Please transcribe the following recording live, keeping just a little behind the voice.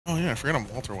Oh yeah, I forgot I'm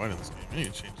Walter White in this game. I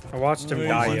need to change that. I watched him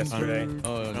die yesterday.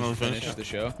 Oh, did you finish the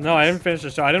show? No, I didn't finish the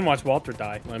show. I didn't watch Walter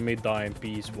die. I made die in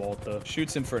peace, Walter.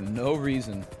 Shoots him for no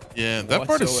reason. Yeah, that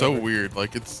part is so whatsoever. weird.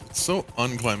 Like it's so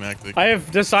unclimactic. I have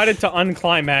decided to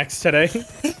unclimax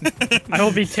today. I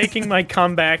will be taking my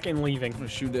comeback and leaving. I'm gonna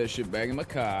shoot that shit back in my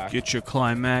car. Get your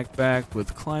climax back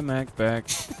with climax back.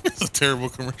 It's a terrible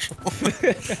commercial.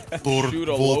 Shoot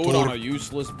a load on a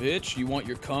useless bitch. You want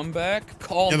your comeback?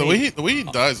 Call Yeah, me. the way he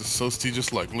dies is so he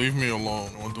just like leave me alone.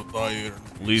 I want to die here.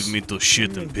 Leave me to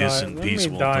shit and piss in peace,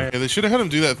 Walter. Yeah, they should have had him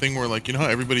do that thing where like you know how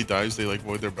everybody dies, they like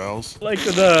void their bowels. Like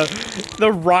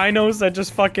the rhinos that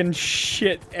just fucking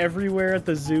shit everywhere at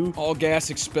the zoo. All gas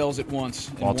expels at once.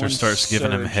 in Walter one starts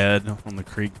giving him surge. head on the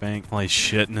creek bank while he's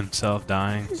shitting himself,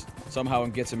 dying. Somehow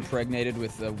and gets impregnated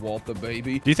with Walt the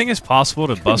baby. Do you think it's possible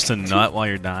to bust a nut while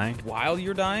you're dying? While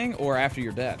you're dying or after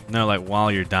you're dead? No, like while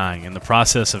you're dying, in the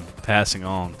process of passing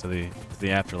on to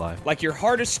the afterlife. Like your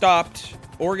heart is stopped,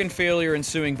 organ failure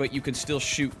ensuing, but you can still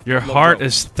shoot. Your low heart rope.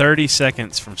 is 30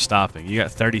 seconds from stopping. You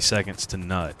got 30 seconds to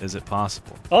nut. Is it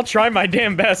possible? I'll try my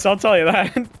damn best, I'll tell you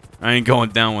that. I ain't going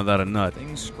down without a nut.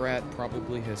 Thing Scrat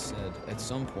probably has said at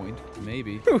some point,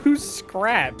 maybe. Who's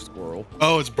Scrap? Squirrel.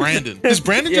 Oh, it's Brandon. Does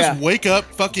Brandon Yeah. just wake up,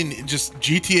 fucking just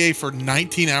GTA for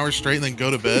 19 hours straight, and then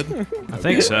go to bed? I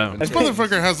think so. This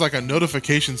motherfucker has like a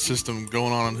notification system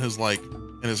going on in his like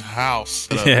in his house.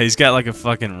 Yeah, he's got like a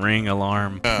fucking ring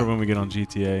alarm Yeah. for when we get on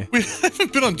GTA. We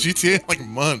haven't been on GTA in like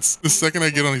months. The second I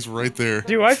get on, he's right there.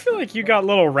 Dude, I feel like you got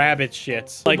little rabbit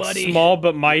shits. Like Buddy. small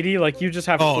but mighty. Like you just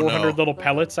have Oh, 400 no. little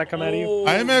pellets that come out of you.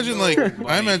 I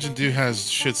imagine dude has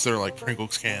shits that are like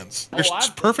Pringles cans. They're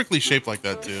perfectly shaped like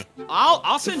that too.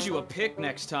 I'll send you a pic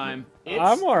next time.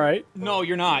 I'm alright. No,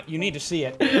 you're not. You need to see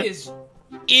it. It is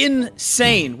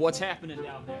insane what's happening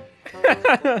down there.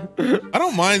 I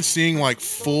don't mind seeing like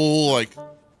full like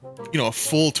you know a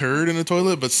full turd in a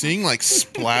toilet, but seeing like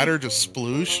splatter just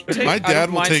sploosh. My I dad don't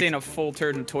will mind take seeing a full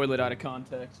turd in toilet out of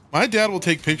context. my dad will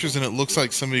take pictures and it looks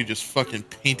like somebody just fucking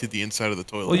painted the inside of the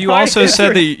toilet. Well, you also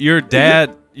said that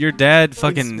your dad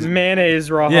fucking Mayonnaise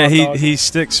raw yeah, hot dog. he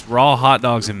sticks raw hot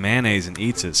dogs in mayonnaise and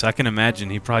eats it. So I can imagine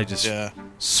he probably just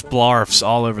splarfs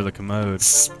all over the commode.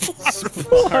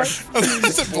 Splarf.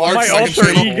 That's a Blarf My second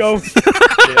alter channel. ego.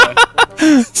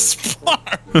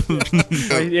 Splarf.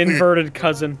 My inverted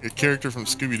cousin. A character from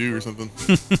Scooby-Doo or something.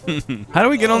 How do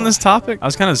we get on this topic? I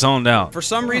was kind of zoned out. For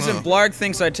some reason, Blarg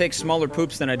thinks I take smaller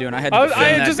poops than I do, and I had to I defend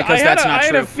had that just, because I had that's a, not I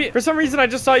had true. a for some reason, I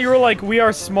just thought you were like, we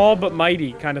are small but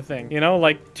mighty kind of thing. You know,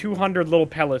 like 200 little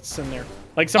pellets in there.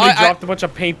 Like somebody dropped a bunch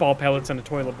of paintball pellets in a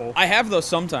toilet bowl. I have those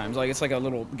sometimes. Like, it's like a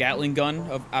little Gatling gun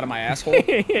out of my asshole.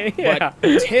 Yeah.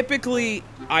 But typically,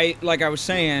 like I was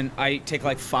saying, I take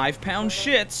like 5-pound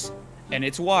shits, and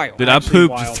it's wild. Dude, I Actually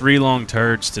pooped wild. 3 long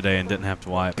turds today and didn't have to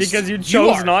wipe. Because you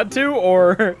chose not to,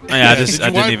 or Yeah, I Did you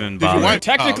didn't wipe- even did you bother. wipe-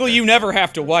 Technically, Oh, okay. you never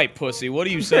have to wipe, pussy. What are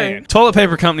you saying? Toilet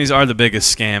paper companies are the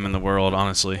biggest scam in the world,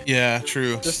 honestly. Yeah,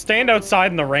 true. just stand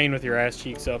outside in the rain with your ass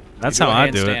cheeks up. That's You how I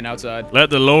do handstand it. outside. Let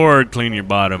the Lord clean your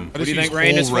bottom. I What do just you think use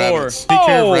rain is whole for? rabbits. Take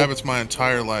care of Oh! rabbits my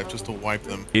entire life just to wipe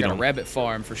them. You Got a don't- rabbit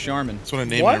farm for Charmin. That's what I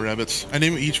name What? my rabbits. I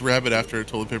name each rabbit after a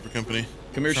toilet paper company.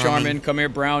 Come here, Charmin. Charmin. Come here,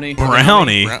 Brownie.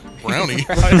 Brownie? Brownie. Wait,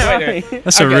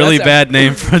 That's a Okay, really that's bad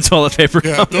name for a toilet paper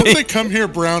Yeah, company. don't say come here,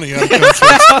 Brownie. Out of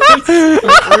context.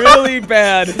 really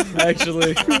bad,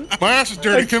 actually. My ass is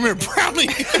dirty. Come here, Brownie.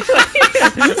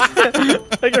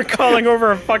 Like you're calling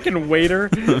over a fucking waiter.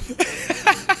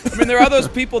 I mean, there are those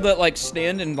people that like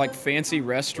stand in like fancy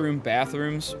restaurant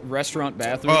bathrooms, or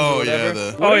Oh, whatever. yeah,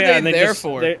 the- What Oh are yeah, they and they there just,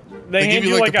 for? They They hand give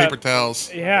you like the a paper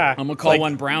towels. yeah. I'm gonna call like,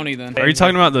 one Brownie then. Are you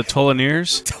talking about the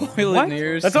Tolineers? Toilet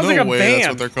nears. That sounds No like a way, band. that's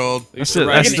what they're called. That's Used to it,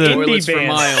 ride that's in the- toilets Indie for band.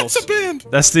 miles. It's a band.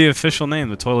 That's the official name,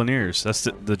 the Tolineers. That's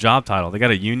the job title. They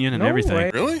got a union and No everything.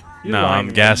 way. Really? You're No, lying I'm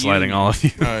to me. gaslighting all of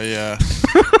you. Yeah.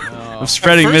 I'm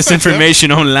spreading At first I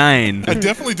misinformation online. I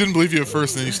definitely didn't believe you at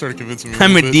first, and then you started convincing me.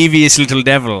 I'm a little bit. devious little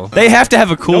devil. They have to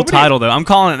have a cool Nobody- title, though. I'm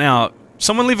calling it now.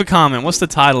 Someone leave a comment. What's the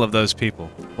title of those people?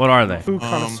 What are they? Food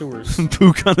connoisseurs.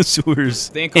 Poo connoisseurs.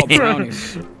 They ain't called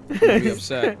brownies. I'll be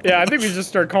upset. Yeah, I think we just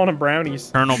start calling them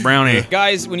brownies. Colonel Brownie.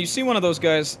 Guys, when you see one of those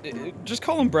guys, just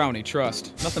call him Brownie.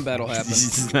 Trust. Nothing bad will happen.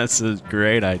 That's a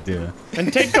great idea.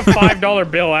 And take the $5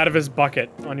 bill out of his bucket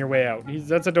on your way out.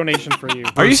 That's a donation for you.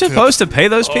 Are you First tip. supposed to pay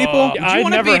those people? I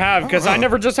wanna never be- have, because I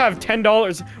never just have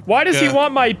 $10. Why does he Yeah.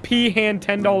 want my pea-hand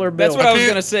 $10 bill? That's what I was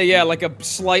can't- gonna say. Yeah, like a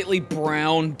slightly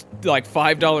brown, like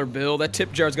 $5 bill. That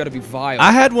tip jar's got to be vile.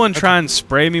 I had one try and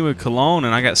spray me with cologne,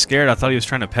 and I got scared. I thought he was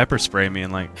trying to pepper spray me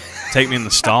and like take me in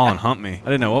the stall and hump me. I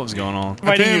didn't know what was going on.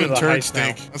 I Inviting pay you them to in the turd heist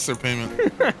now. stink. That's their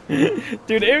payment.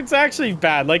 Dude, it's actually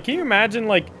bad. Like, can you imagine,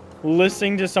 like,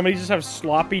 listening to somebody just have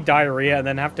sloppy diarrhea and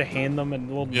then have to hand them a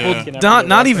little Yeah. napkin.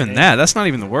 Not even that. That's not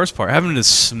even the worst part. Having to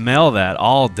smell that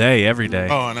all day, every day.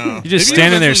 Oh, I know. You're just Maybe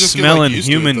standing there eventually just get, smelling used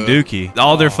to it, human though. dookie.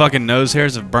 All their fucking nose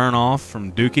hairs have burned off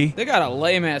from dookie. They got a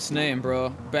lame ass name, bro.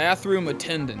 Bathroom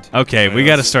attendant. Okay, we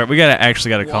gotta start. We gotta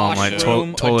call them like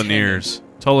Washroom Tolineers.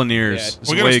 Tolineers. Yeah, It's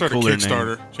We a gotta way start a cooler name.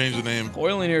 Kickstarter. Change the name.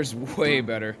 Toileneer's way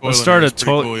better. Let's start a Toileneer's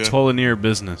pretty cool, yeah. Tolineer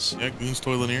business. Yeah, Goons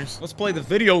Toileneers. Let's play the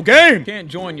video game. Can't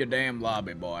join your damn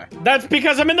lobby, boy. That's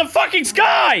because I'm in the fucking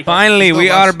sky! Finally, we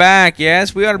are back.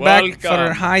 Yes, we are back Welcome.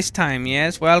 for heist time.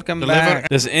 Yes, welcome Deliver- back.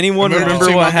 Does anyone Emergency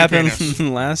remember what monkey happened penis.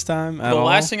 last time at The all?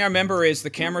 last thing I remember is the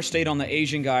camera stayed on the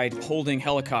Asian guy holding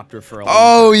helicopter for a long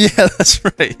Oh yeah, that's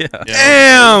right. Yeah. Yeah.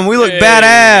 Damn, we look Hey.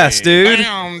 badass, dude.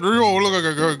 Damn, Drew, look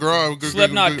like a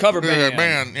good Slipknot cover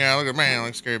band. Yeah, look at man,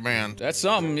 like a scary band. That's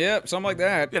something, yep, something like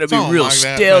that. Gotta be Something real like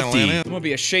that, stealthy. man. I'm gonna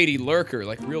be a shady lurker,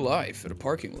 like real life, at a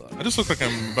parking lot. I just look like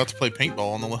I'm about to play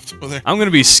paintball on the left over there. I'm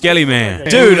gonna be Skelly Man. Okay.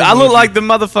 Dude, I look like the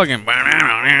motherfucking.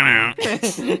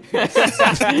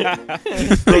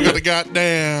 Bro got the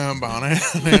goddamn bonnet.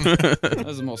 That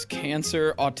was the most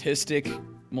cancer, autistic,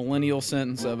 millennial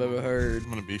sentence I've ever heard. I'm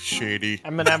gonna be shady.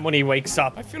 Eminem when he wakes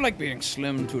up. I feel like being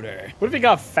slim today. What if he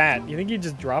got fat? You think he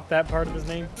just dropped that part of his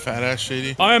name? Fat ass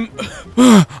shady.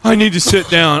 I need to sit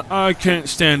down. I can't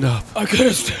stand up. I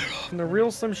can't stand up. And the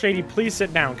real Slim Shady, please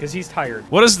sit down, because he's tired.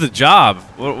 What is the job?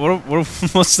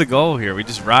 What's the goal here? We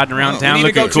just riding around Oh, We town need to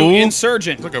looking go cool? to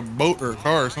Insurgent. It's like a boat or a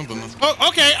car or something. Oh,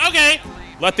 okay.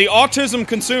 Let the autism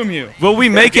consume you. Will we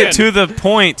make it Again. to the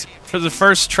point for the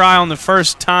first try on the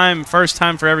first time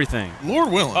for everything? Lord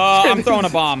willing. I'm throwing a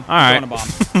bomb. All right. I'm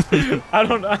throwing a bomb. I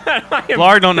don't know. I am,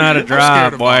 Lard don't know how to I'm scared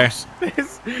drive, of boy.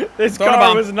 bombs. this Throw a car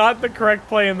bomb. was not the correct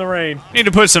play in the rain. Need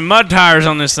to put some mud tires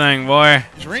on this thing, boy.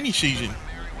 It's rainy season.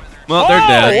 Well, they're Oh,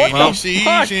 dead. what Well, the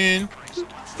fuck? Season.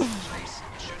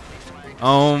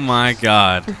 oh my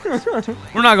god.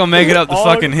 We're not gonna make it up the All-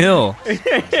 fucking hill.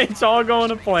 It's all going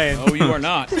to plan. Oh, you are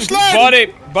not.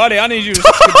 Slide. Buddy, I need you to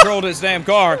control this damn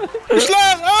car.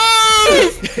 Slide.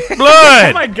 Oh! Oh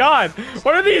Blood! my god!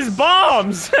 What are these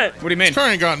bombs? What do you mean? This car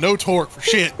ain't got no torque for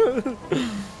shit.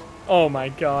 Oh my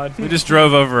god. We just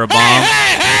drove over a bomb.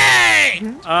 Hey!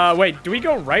 Wait, do we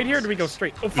go right here or do we go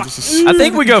straight? Oh fuck. This is- I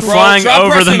think we go Bro, flying try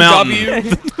over the pressing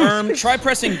mountain. W. Try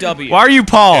pressing W. Why are you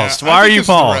paused? Yeah, Why I are think you this is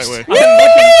the right paused?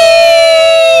 way.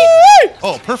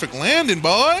 Oh, perfect landing,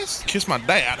 boys. Kiss my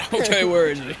dad. Okay, where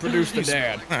is it? Produce the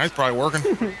dad. He's probably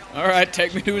working. All right,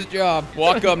 take me to his job.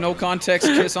 Walk up, no context,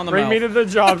 kiss on the Bring mouth. me to the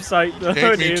job site. The Take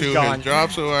hood me is to gone. his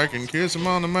job so I can kiss him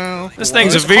on the mouth. This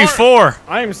thing's a This V4.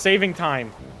 I am saving time.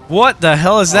 What the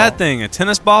hell is that thing? A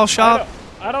tennis ball shop?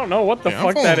 I don't know what the Yeah, I'm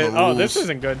fuck that following is. the Oh, this rules.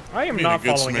 isn't good. I am Being a not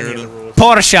good following any of the Samaritan. rules.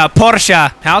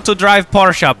 Porsche. How to drive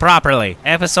Porsche properly.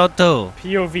 Episode 2.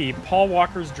 POV, Paul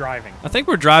Walker's driving. I think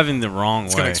we're driving the wrong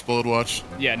It's gonna way. explode, watch.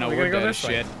 Yeah, no, We we're gotta go dead as this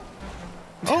way. shit.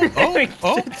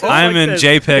 Oh. I am like in this.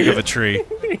 JPEG of a tree.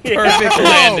 Perfect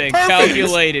landing.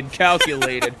 perfect.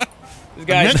 Calculated. This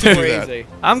guy's meant to do that. crazy.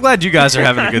 I'm glad you guys are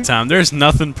having a good time. There's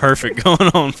nothing perfect going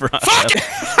on for us.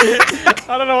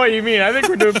 I don't know what you mean. I think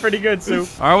we're doing pretty good, Soup.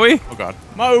 Are we? Oh god.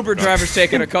 My Uber driver's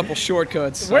taking a couple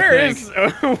shortcuts. Where I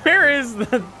think. is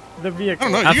the vehicle?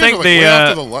 I don't know. You I guys think are like the way off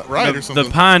to the right or the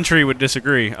something. pine tree would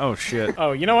disagree. Oh shit.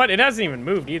 Oh, you know what? It hasn't even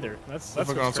moved either. That's Fuck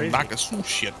on what's some crazy. Dr. Seuss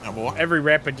shit now, boy. Every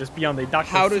rapid just beyond the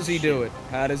doctor. How does he do it?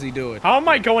 How does he do it? How am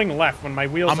I going left when my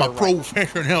wheels I'm are a right?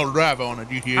 professional driver on a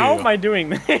GTA. How am I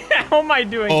doing? How am I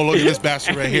doing? Oh, look at this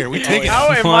bastard right here. We take it. How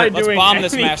am What? I Let's doing? bomb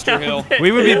this any Master of Hill. it?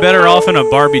 We would be better off in a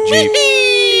Barbie Jeep.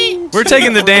 We're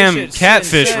taking the damn Shit's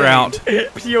catfish insane. route.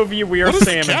 POV, we are What is the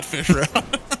salmon. catfish route?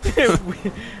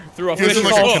 Through a Is it fish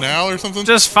like a hook. canal or something?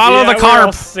 Just follow Yeah, the we're all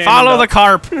carp. salmoned Follow up. the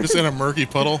carp. Just in a murky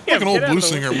puddle. Yeah, Like an old get out blues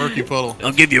of the singer, murky puddle.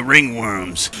 I'll give you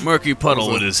ringworms. Murky Puddle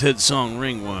What with is his hit song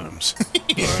Ringworms.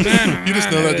 You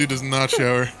just know that dude does not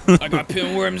shower. I got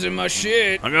pinworms in my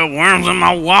shit. I got worms on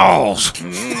my walls,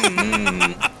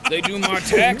 They do my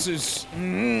taxes.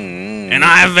 and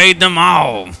I evade them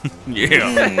all.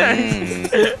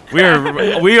 Yeah.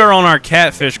 we are on our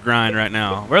catfish grind right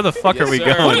now. Where the fuck are we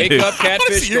Sir, going, wake dude? up,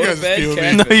 catfish, see your go to guys' bed, POV.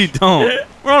 catfish. No, you don't.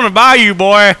 We're on a bayou,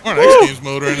 boy. We're on X Games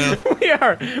mode right now.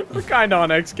 We're kind of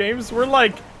on X Games. We're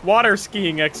like water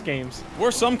skiing X Games. We're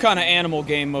some kind of animal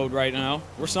game mode right now.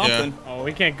 We're something. Oh,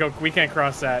 we can't go. We can't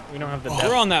cross that. We don't have the depth.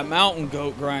 We're on that mountain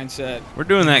goat grind set. We're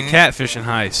doing that catfishing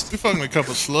heist. We fucking a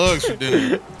couple slugs for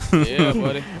dinner. Yeah,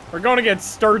 buddy. We're going to get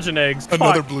sturgeon eggs.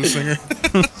 Another Fuck. blues singer.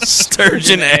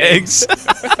 Sturgeon eggs.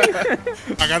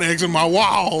 I got eggs in my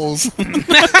walls.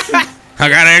 I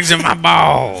got eggs in my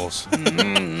balls.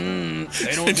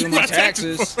 They don't do my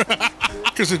taxes.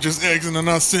 Because they're just eggs and they're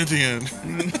not sentient.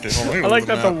 I like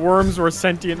that the worms were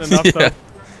sentient enough, though.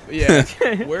 Yeah.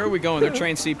 Where are we going? They're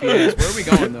trained CPAs. Where are we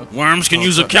going, though? Worms can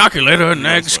use a calculator and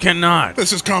eggs cannot.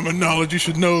 This is common knowledge. You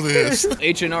should know this.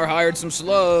 H&R hired some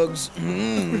slugs.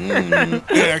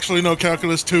 They actually know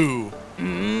calculus 2.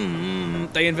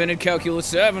 They invented calculus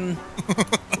 7.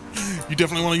 You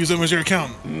definitely want to use them as your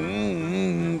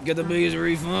accountant. Get the biggest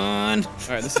refund. All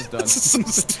right, this is done. This is so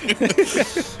stupid.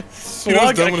 You know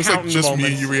Slug what's dumb when it's like accountant just me moments.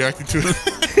 and you reacting to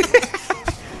it?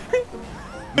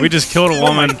 We just killed a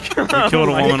woman. We killed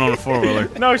a woman on a 4-wheeler.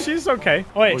 No, she's okay.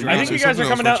 Oh, wait, Oh, I yeah, think so you guys are something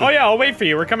coming else, down. Oh weren't you? yeah, I'll wait for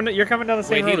you. You're coming down the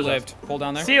same Wait, he road. as us. lived. Pull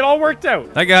down there. See, it all worked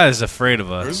out. That guy is afraid of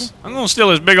Is us. he? I'm gonna steal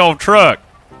his big old truck.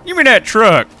 Give me that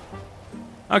truck.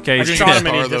 Okay, I he's Just shot him dead.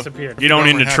 and he car, though. disappeared. You don't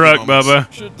need Remember the happy truck, moments.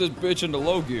 Bubba. Shoot this bitch into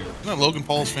low gear. Isn't that Logan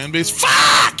Paul's fan base?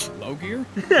 Fuck! Low gear?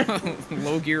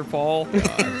 Low gear Paul.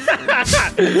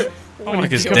 Oh,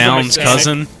 like his kills Downs him,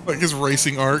 cousin. Like his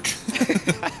racing arc.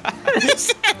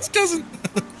 His cousin.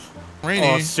 Rainy.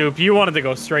 Oh, Soup, you wanted to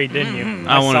go straight, didn't you?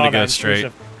 I wanted saw to go that straight.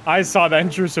 intrusive- I saw that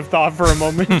intrusive thought for a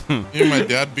moment. Even my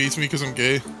dad beats me because I'm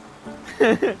gay.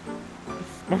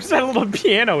 What was that little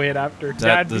piano hit after? Is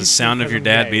that the beats me sound of 'cause your I'm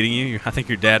dad gay. beting you? I think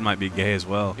your dad might be gay as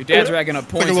well. Your dad's racking up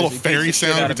It's points. like a little as he beats fairy the shit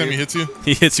sound out every of time you. he hits you.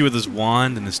 He hits you with his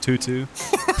wand and his tutu.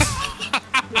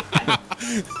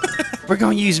 We're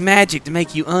gonna use magic to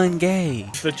make you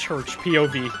ungay. The church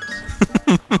POV.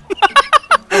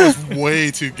 That was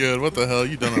way too good. What the hell?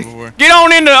 You done that before? Get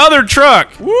on in the other truck.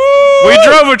 Woo! We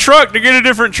drove a truck to get a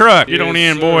different truck. Get on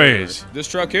Yes, in, sir. boys. This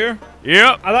truck here?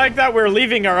 Yep. I like that we're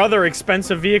leaving our other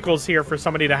expensive vehicles here for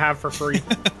somebody to have for free.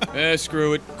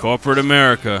 Screw it. Corporate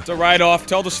America. It's a write-off.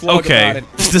 Tell the slug about Okay.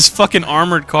 it. This fucking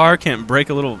armored car can't break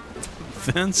a little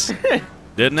fence.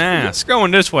 Didn't ask. Going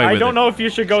this way I with don't it. know if you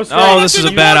should go straight. Oh, this is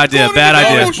a bad idea. Bad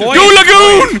idea. Ocean. Go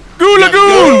Lagoon! Go You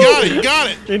Lagoon! got it. You got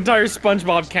it. The entire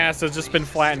SpongeBob cast has just been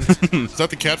flattened. Is that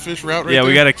the catfish route right Yeah, there?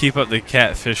 we got to keep up the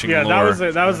catfishing Yeah, lore.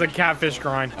 that was the catfish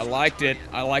grind. I liked it.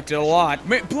 I liked it a lot.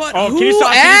 Man, blood. Oh, who can you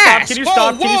stop? asked? Can you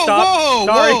stop? Can you stop? Whoa,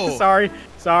 Sorry, whoa.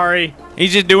 sorry.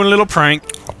 He's just doing a little prank.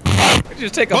 Did you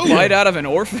just take a bite out of an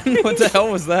orphan? What the hell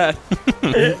was that?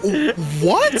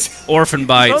 What? Orphan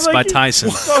Bites Sounds by like you- Tyson.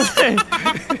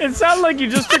 It sounded like you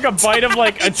just took a bite of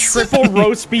like a triple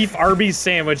roast beef Arby's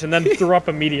sandwich and then threw up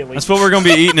immediately. That's what we're going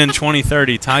to be eating in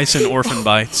 2030. Tyson Orphan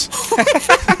Bites.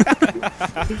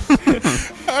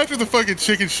 After the fucking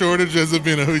chicken shortage ends up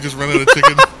being we just run out of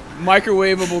chicken.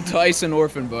 Microwavable Tyson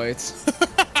orphan bites.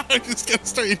 I just gotta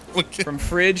start eating fucking. From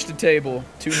fridge to table,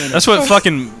 2 minutes. That's what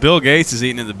fucking Bill Gates is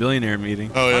eating at the billionaire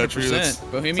meeting. Oh yeah, true. 100%. That's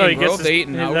Bohemian So he Grove, gets they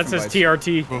eating that's his bites.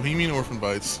 TRT. Bohemian Orphan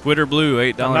Bites. Twitter Blue,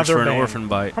 $8 Another for an band. orphan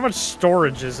bite. How much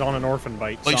storage is on an orphan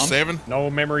bite? Like Some. 7. No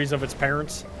memories of its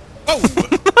parents. Oh.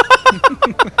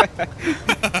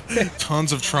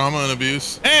 Tons of trauma and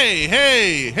abuse. Hey,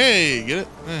 get it?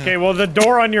 Eh. Okay, well the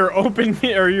door on your open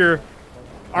or your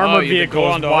armored the vehicle door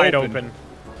is on the wide open.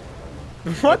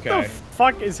 open. What Okay. the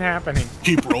fuck is happening?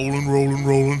 Keep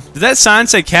rolling. Did that sign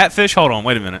say catfish? Hold on,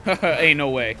 wait a minute. Ain't no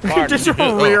way. Pardon. Just a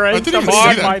Oh, rear I end. didn't even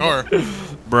somebody see that behind car.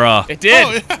 Bruh. It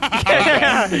did. Oh,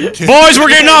 yeah. Boys, we're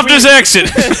getting off this exit.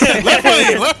 Left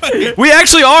lane. We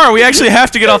actually are. We actually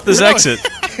have to get off this exit.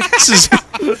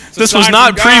 This was sign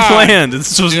not from God. pre-planned.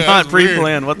 This was Yeah, not that's weird.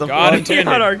 pre-planned. What the God fuck?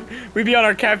 intended. We'd be on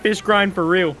our catfish grind for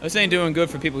real. This ain't doing good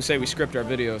for people who say we script our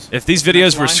videos. If these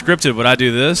videos were line? scripted, would I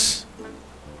do this?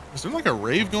 Is there like a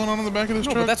rave going on in the back of this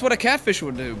No, truck? but that's what a catfish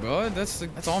would do, bro. That's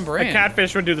on A brand.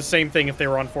 catfish would do the same thing if they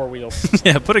were on 4 wheels.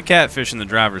 Yeah, put a catfish in the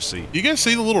driver's seat. You guys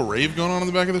see the little rave going on in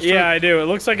the back of this Yeah, truck? I do. It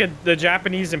looks like the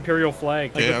Japanese imperial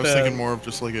flag. Like Yeah, with I was the- thinking more of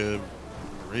just like a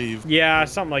rave. Yeah,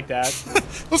 something like that.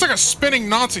 Looks like a spinning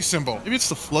Nazi symbol. Maybe it's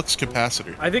the flux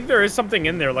capacitor. I think there is something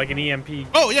in there, like an EMP.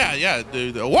 Oh yeah,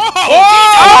 dude. Whoa!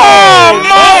 Oh,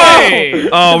 no! Hey!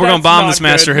 Oh, we're gonna That's bomb not this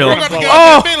Master good. Hill. We're We're gonna gonna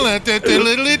Oh!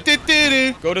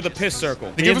 They Go to the piss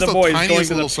circle. give us the the boys going tiniest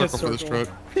to the little circle piss for this circle.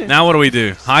 truck. Now what do we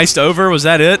do? Heist over? Was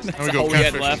that it? Now we That's go all we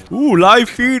had catfishing. left. Ooh, live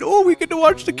feed. Oh, we get to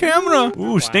watch the camera.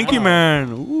 Ooh, Stinky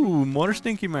Man. Ooh, more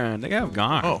Stinky Man. They have Oh,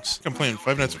 guns. I'm playing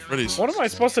Five Nights at Freddy's. What am I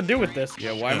supposed to do with this?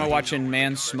 Yeah, why am I watching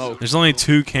man smoke? There's only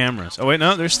 2 cameras. Oh wait,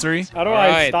 no, there's 3. How do All I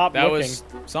right, stop that looking? was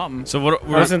something. So what? That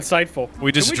was insightful.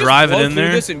 We just Can we drive it blow in through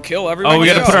there. this and kill everyone? Oh, we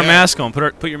gotta Yeah. put our Yeah. mask on.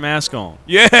 Put your mask on.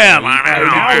 Yeah. Now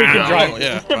we can drive. Oh,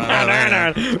 yeah.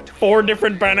 Banana. 4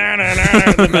 different banana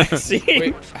in the back seat.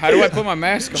 Wait, how do I put my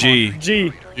mask on? G.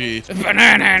 G. Gee.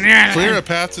 Banana. Clear a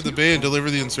path to the bay and deliver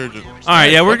the insurgent. All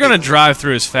right, yeah, we're gonna drive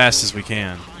through as fast as we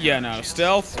can. Yeah, no.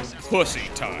 Stealth. Pussy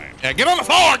time. Yeah, get on the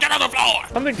floor! Get on the floor!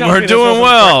 Something tells me We're this doing wasn't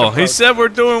well. correct He approach. said we're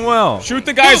doing well. Shoot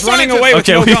the guys Kill running scientists. away with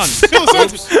Okay, no we- guns. Kill the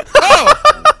scientists. Oh!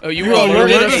 Oh, you You were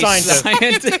alerted alerted a a scientist.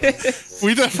 scientist.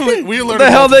 We alerted. What the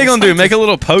hell are they gonna do? Make a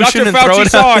little potion Dr. and throw Fauci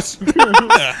it out?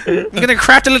 sauce. I'm gonna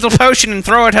craft a little potion and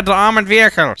throw it at the armored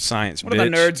vehicle. Science, What are the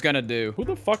nerds gonna do? Who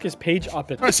the fuck is Paige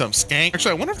Uppett? Try some skank.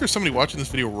 Actually, I wonder if there's somebody watching this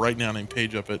video right now named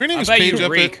Paige Uppett. Her name I is bet Paige you Uppett.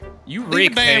 reek. You Leave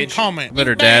reek, a damn Paige. comment. But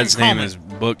her Leave a damn dad's name comment. is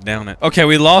booked down it. Okay,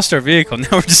 we lost our vehicle. Now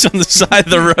we're just on the side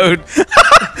of the road.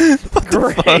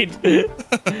 Great.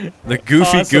 The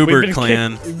Goofy Awesome. Goober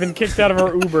clan. We've been kicked out of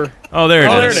our Uber. Oh, there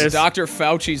Oh, it there is. it is. Dr.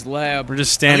 Fauci's lab. We're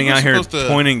just standing I out think we're here supposed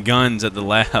to- pointing guns at the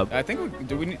lab. I think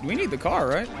we need the car,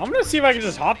 right? I'm gonna see if I can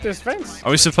just hop this fence.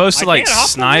 Are we supposed to I like can't hop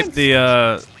snipe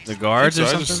the the guards or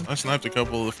I something? I sniped a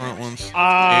couple of the front ones. Ain't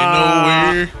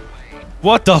Ah. nowhere.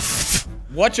 What the f?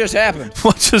 What just happened?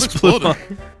 What just blew Exploded. up?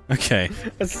 Okay.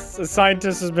 A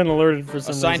scientist has been alerted for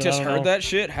some A reason. scientist I don't heard know. that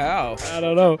shit? How? I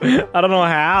don't know. I don't know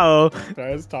how.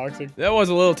 That's toxic. That was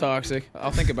a little toxic.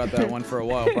 I'll think about that one for a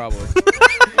while, probably.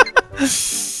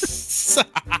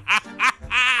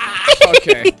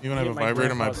 Okay. You wanna have a My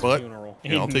vibrator in my grandpa's butt? funeral.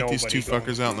 Yeah, I'll Ain't take these two nobody going.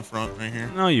 fuckers out in the front right here.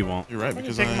 No, you won't. You're right, Why don't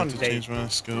you because take I them have on to a date? change my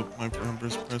scope, my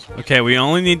numbers. Okay, we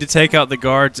only need to take out the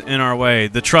guards in our way.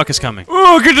 The truck is coming.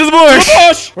 Oh, get to the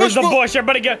bush! Where's the bush?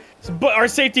 Everybody get our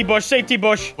safety bush. Safety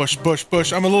bush. Bush, bush,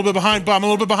 bush. I'm a little bit behind, but I'm a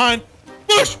little bit behind.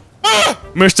 Bush! Ah!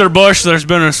 Mr. Bush, there's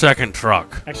been a second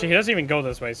truck. Actually, he doesn't even go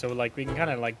this way, so like we can kind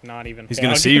of like not even. He's Yeah,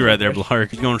 gonna I'll see give you him right the there, bush. Blark.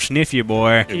 He's gonna sniff you,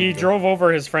 boy. He drove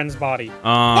over his friend's body.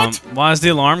 Why is the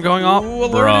alarm going off? Ooh,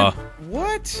 Bruh. alerted.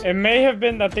 What? It may have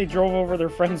been that they drove over their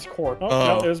friend's corpse. Oh,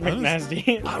 no, it was that is-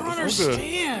 McNasty. I don't Okay.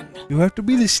 understand. You have to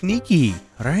be the sneaky,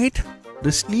 right? The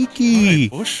Hey, sneaky.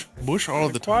 Bush, bush all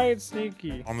the time. Quiet,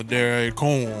 sneaky. On the dairy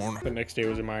corn. The next day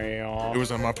was in my It was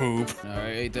in my poop. I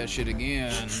ate that shit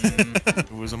again.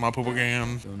 It was in my poop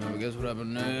again. Don't know. Guess what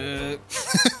happened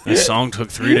next? This song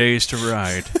took 3 days to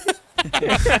write.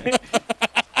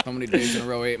 How many days in a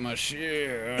row I ate my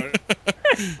shit?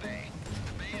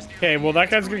 Okay, well that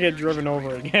guy's gonna get driven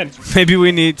over again. Maybe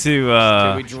we need to,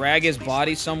 Did we drag his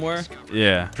body somewhere?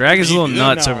 yeah, drag his little No.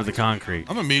 nuts over the concrete.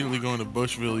 I'm immediately going to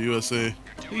Bushville, USA.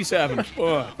 Please happen.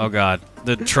 Oh god,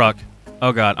 the truck.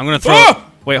 Oh god, I'm gonna throw. Ah!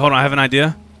 Wait, hold on, I have an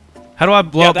idea. How do I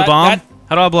blow Yeah, up the that- bomb? that-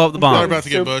 How do I blow up the Y'all are bomb? about to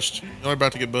get Soup. bushed. Y'all are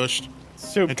about to get bushed.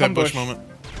 Soup, Ain't come that bush bush. moment.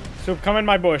 Soup, come in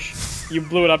my bush. You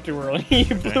blew it up too early.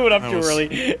 You blew it up that too was- early. Oh,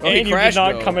 he And you did crashed,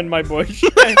 not though. come in my bush.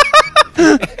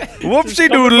 Whoopsie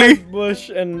Come in my doodly. bush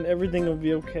and everything will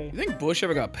be okay. You think Bush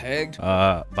ever got pegged?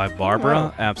 By Barbara?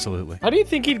 know. Absolutely. How do you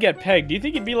think he'd get pegged? Do you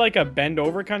think he'd be like a bend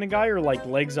over kind of guy or like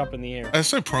legs up in the air? I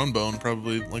say prone bone,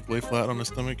 probably like lay flat on his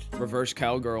stomach. Reverse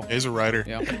cowgirl. Yeah, he's a rider.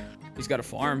 Yeah. He's got a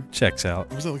farm. Checks out.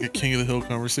 Was that like a king of the hill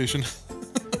conversation?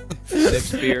 Zip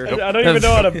spear. I don't even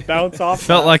know how to bounce off.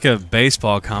 Felt that. like a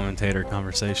baseball commentator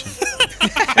conversation.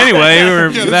 Anyway, we're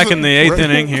Yeah, this back is in the a- 8th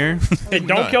inning here. Hey,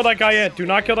 don't kill that guy yet. Do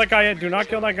not kill that guy yet. Do not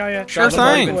kill that guy yet. Sure Shots have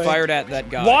already thing. been fired at that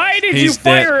guy. Why did He's you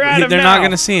fire dead. at him They're now? not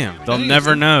gonna see him. They'll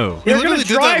never know. They're literally gonna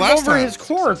did that drive last over time. his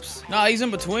corpse. Nah, he's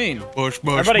in between. Bush,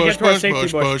 bush, Everybody bush, get to our bush, safety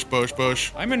bush, bush. bush, bush,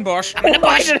 bush. I'm in Bush.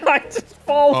 Why did I just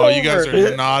fall over? Oh, you guys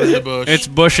are not in the bush. It's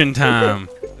bushing time.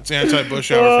 It's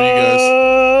anti-bush hour for you guys.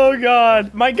 Oh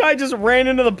god, my guy just ran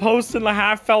into the post and the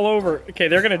half fell over. Okay,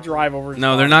 they're gonna drive over. his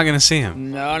No, they're body. not gonna see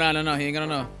him. No, he ain't gonna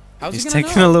know. How's He's he gonna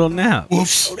taking know? a little nap.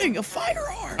 Whoops. Loading a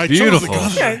firearm. I Beautiful.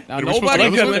 chose the gun. Now Wait, we're supposed to nobody go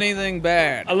this do way? anything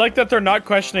bad. I like that they're not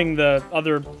questioning the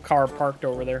other car parked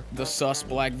over there. The sus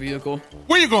black vehicle.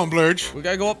 Where you going, Blurge? We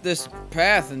gotta go up this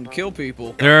path and kill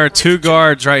people. There are 2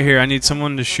 guards right here. I need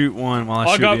someone to shoot one while I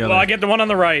I'll shoot go. the Well, I other. get the one on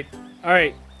the right. All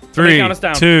right. 3, count us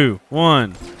down. 2,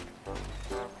 1.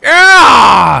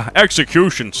 Yeah!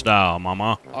 Execution style,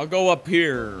 mama. I'll go up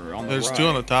here on the There's right. 2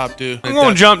 on the top, too. I'm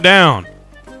gonna jump down.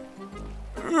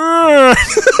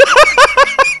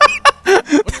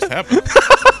 What just happened?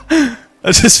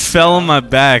 I just fell on my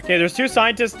back. Okay, there's 2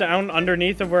 scientists down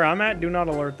underneath of where I'm at. Do not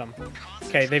alert them.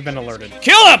 Okay, they've been alerted.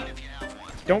 Kill him!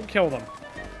 Don't kill them.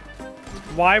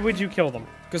 Why would you kill them?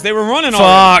 Because they were running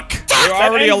already. Fuck! They were That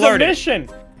already ends alerted. the mission.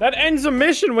 That ends a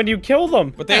mission when you kill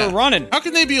them. But they were running. How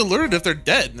can they be alerted if they're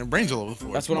dead and their brains all over the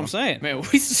floor? That's what Come I'm on. saying. Man,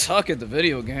 we suck at the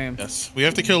video game. Yes, we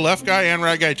have to kill left guy and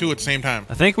right guy too at the same time.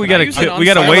 I think we Can I gotta use kill, an we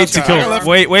gotta unsilenced wait to guy? kill. I left-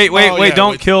 Wait, Oh, wait! yeah,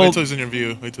 Don't wait kill. till he's in your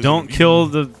view. Wait till he's Don't in your kill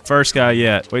the first guy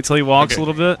yet. Wait till he walks Okay. a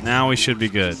little bit. Now we should be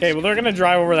good. Okay, well they're gonna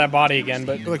drive over that body again,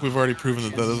 but view. I feel like we've already proven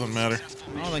that doesn't matter.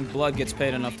 I don't think blood gets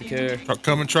paid enough to care. Truck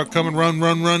coming, run,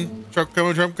 run, run. Truck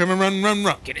coming, run, run,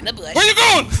 run. Get in the bush. Where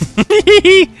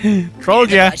you going? Trolled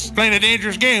ya. Playing a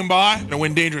dangerous game, boy. Gonna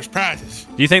win dangerous prizes.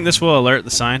 Do you think this will alert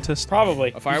the scientist?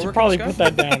 probably. A firework You should probably in the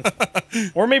put that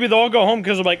down. Or maybe they'll all go home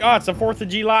because they're like, oh, it's the 4th of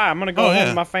July. I'm gonna go Oh, home yeah.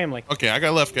 with my family. Okay, I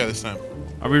got left guy this time.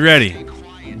 Are we ready?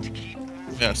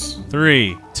 Yes.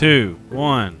 3, 2,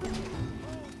 1.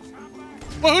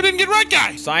 Well, who didn't get right,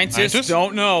 guy? Scientists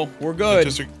don't know. We're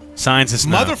good. Scientists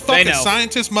know. Motherfucking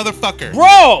scientist, motherfucker.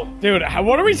 Bro! Dude,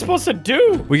 what are we supposed to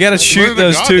do? We gotta shoot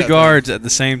those 2 guards at the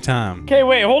same time. Okay,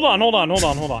 wait, hold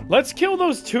on. Let's kill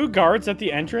those 2 guards at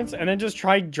the entrance and then just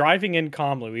try driving in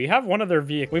calmly. We have one of their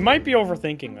vehicles. We might be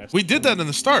overthinking this. We did that in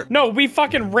the start. No, we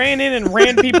fucking ran in and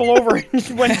ran people over and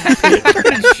went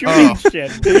started shooting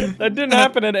shit. That didn't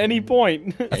happen at any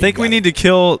point. I think we need to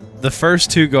kill the first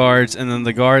 2 guards and then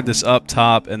the guard that's up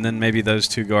top and then maybe those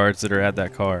 2 guards that are at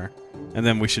that car. And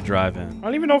then we should drive in. I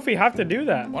don't even know if we have to do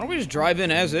that. Why don't we just drive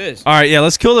in as is? All right, yeah,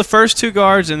 let's kill the first 2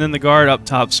 guards and then the guard up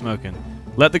top smoking.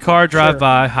 Let the car drive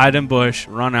by, hide in bush,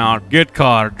 run out, get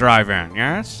car, drive in.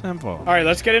 Yeah, it's simple. All right,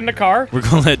 let's get in the car. We're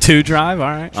gonna let 2 drive. All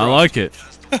right, I like it.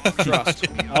 Trust.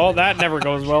 Oh, that never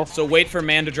goes well. So wait for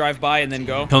man to drive by and then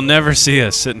go? He'll never see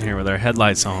us sitting here with our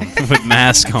headlights on, with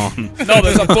mask on. No,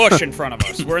 there's a bush in front of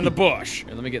us. We're in the bush.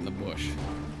 Here, let me get in the bush.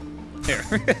 Here.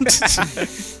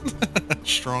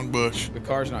 Strong bush. The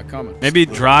car's not coming. Maybe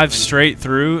drive straight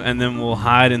through and then we'll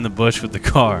hide in the bush with the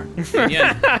car.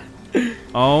 Yeah.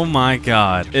 Oh my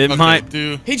god. It might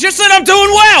do. He just said I'm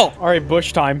doing well! All right,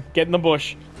 bush time. Get in the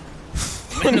bush.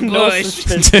 In the No bush.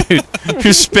 suspicion. Dude,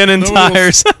 you're spinning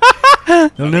tires.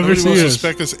 They'll never see us.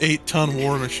 Suspect this 8-ton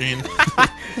war machine.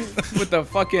 With the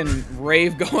fucking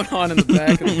rave going on in the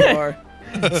back of the car.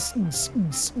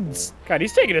 God,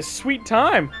 he's taking a sweet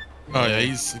time. Oh yeah,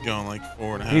 he's going like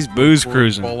 4.5. He's booze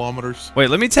cruising. Kilometers. Wait,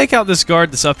 let me take out this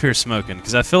guard that's up here smoking,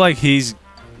 because I feel like he's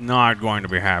not going to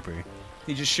be happy.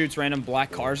 He just shoots random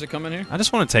black cars that come in here? I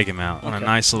just want to take him out on a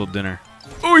nice little dinner.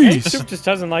 Hey, Soup just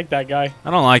doesn't like that guy.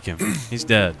 I don't like him. He's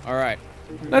dead. Alright.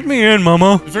 Let me in,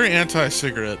 mama. He's very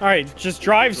anti-cigarette. All right, just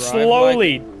drive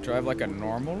slowly. Drive like a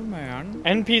normal man.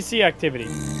 NPC activity.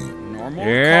 Normal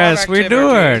Yes, car we do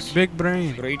it. activities. Big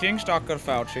brain. Greetings, Dr.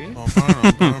 Fauci.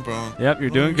 Yep, you're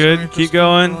doing good. Keep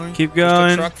going. Keep Just a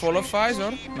going. truck full of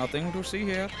Pfizer. Nothing to see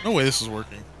here. No way this is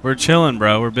working. We're chilling,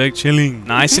 bro. We're big chilling.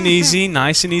 Nice and easy.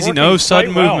 Nice and easy. Working No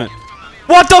sudden quite well. movement.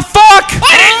 What the fuck?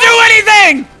 I didn't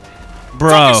do anything!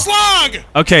 Bro. Slog!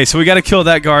 Okay, so we got to kill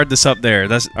that guard that's up there.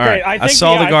 That's all right. I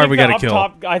saw the guard we got to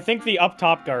kill. I think the up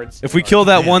top guards. If we kill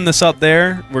that one that's up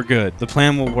there, we're good. The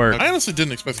plan will work. I honestly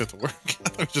didn't expect that to work. I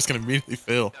thought it was just gonna immediately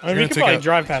fail. I mean, we could probably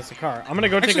drive past the car. I'm gonna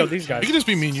go take out these guys. It could just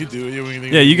be me and you do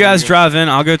it. Yeah, you guys drive in.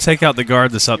 I'll go take out the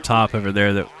guard that's up top over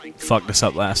there that fucked us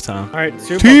up last time. All right,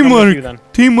 Soup, I'll come with you then.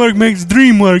 Teamwork makes the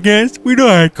dream work, guys. We do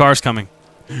it. Car's coming.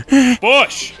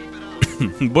 Bush!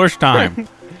 Bush time.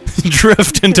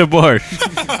 Drift into bush.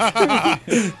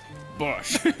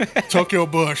 Bush. Tokyo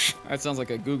Bush. That sounds like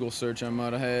a Google search I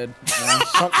might have had.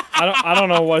 I don't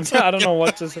know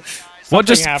what to say. What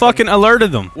just fucking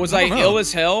alerted them? Was I ill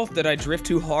as hell? Did I drift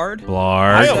too hard?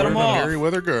 Blarg. Set him off. Harry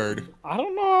Weather Guard. I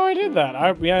don't know how I did that.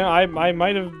 I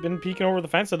might have been peeking over the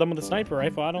fence at them with a sniper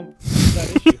rifle. I don't see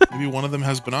that issue. Maybe one of them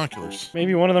has binoculars.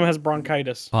 Maybe one of them has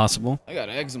bronchitis. Possible. I got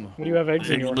eczema. What do you have eggs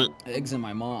in your? Eggs in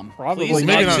my mom. Probably. Please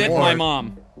Maybe not exit anymore. my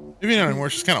mom. Maybe not anymore.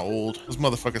 She's kind of old. Those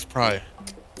motherfuckers probably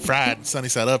fried, sunny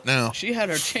side up now. She had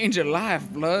her change of life,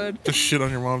 blood. Just shit on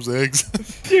your mom's eggs.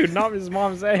 Dude, not his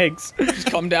mom's eggs.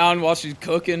 Just come down while she's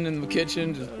cooking in the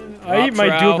kitchen. Just I eat my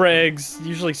drops her out. Dubra eggs,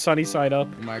 usually sunny side up.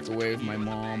 Microwave my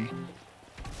mom.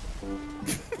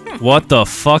 What the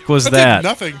fuck was Did that?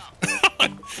 nothing.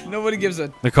 Nobody gives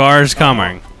a. The car's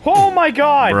coming. Oh my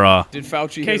god! Bruh. Did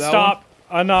Fauci hear Okay, that stop.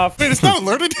 Enough. Wait, it's not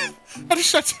alerted? I just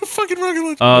shot 2 fucking rocket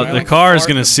launchers. The like car is fart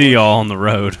gonna in the see y'all on the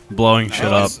road, blowing shit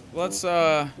one? up. Let's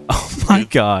Oh my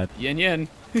god. yin yin.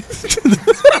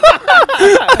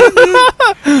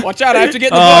 Watch out! I have to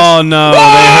get in the Oh no.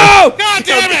 bush. God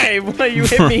damn it! Okay, well, you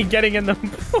hit me getting in the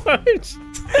bush.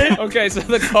 Okay, so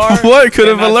the car. What could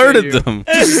have came after alerted you. them?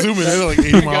 Just zooming in at like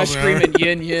 80 The guy miles an hour. screaming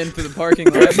yin yin through the parking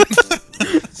lot.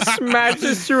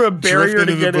 Smashes through a barrier Drift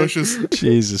to into the get in. bushes.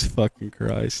 Jesus fucking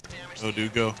Christ. Go,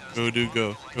 dude, go. Go, dude,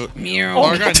 go. Go. Meow.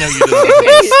 Mark, I know you did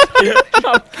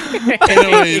that. I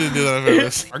know you didn't do that. I've heard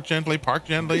this. Park gently, park.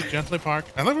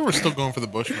 I love how we're still going for the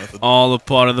bush method. All a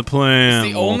part of the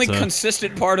plan. The only Walter.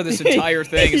 consistent part of this entire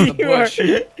thing is the bush.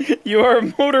 You are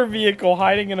a motor vehicle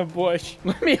hiding in a bush.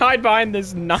 Let me hide behind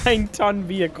this 9-ton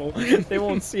vehicle. They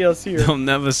won't see us here. They'll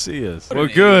never see us. What We're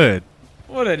an good.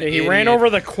 What an He idiot. ran over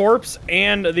the corpse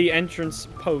and the entrance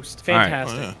post. All right.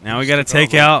 Fantastic. Oh, yeah. Now we gotta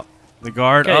take out the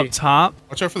guard Okay. up top.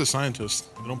 Watch out for the scientists.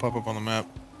 They don't pop up on the map.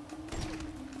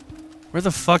 Where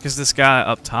the fuck is this guy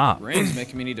up top? Rain's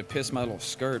making me need to piss my little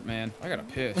skirt, man. I gotta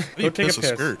piss. Go take a piss.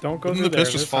 Skirt. Don't go Wouldn't through the piss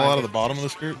there. just fall out of the bottom of the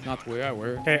skirt? Not the way I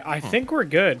wear it. Okay, I think we're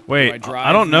good. Wait, I drive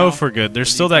I don't know now? if we're good. There's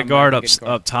Or do still you that come guard back up and get the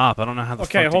car? up top. I don't know how the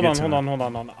Okay, fuck hold to on, get to hold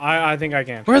him. on. I think I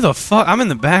can. Where the fuck? I'm in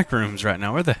the back rooms right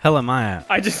now. Where the hell am I at?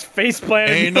 I just face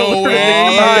planted. Ain't no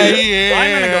way.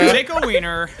 I'm gonna go take a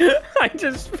wiener. I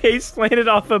just face planted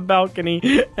off a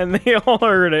balcony, and they all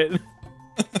heard it.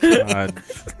 God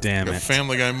damn A it.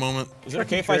 Family Guy moment. Is it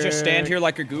okay if I just stand here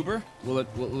like a goober? Will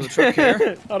the truck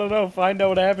care? I don't know. Find out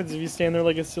what happens if you stand there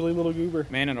like a silly little goober.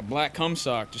 Man in a black cum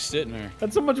sock just sitting there.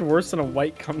 That's so much worse than a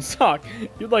white cum sock.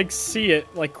 You'd like see it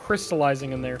like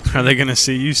crystallizing in there. Are they gonna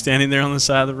see you standing there on the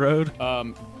side of the road?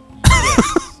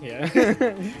 Yeah.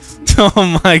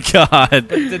 Oh my god.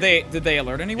 Did they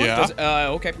alert anyone? Yeah.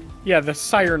 Okay. Yeah, the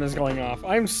siren is going off.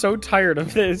 I'm so tired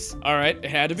of this. All right, it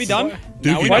had to be done. Dookie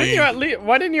Now we Why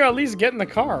Dang. didn't you at least get in the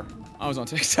car? I was on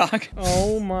TikTok.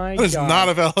 Oh my That is god. not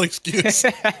a valid excuse.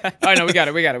 All right, no, we got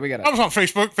it. I was on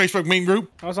Facebook meme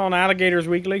group. I was on Alligators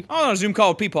Weekly. I was on a Zoom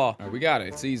call with Peepaw. All right, we got it.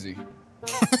 It's easy.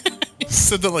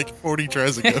 Said that like 40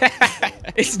 tries ago.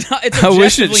 It's not. It's I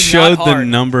wish it objectively showed not the hard.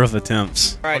 number of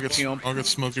attempts. All I'll right, get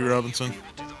Smokey Robinson.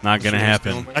 Not gonna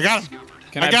happen. I got him.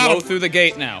 Can I I got blow him. through the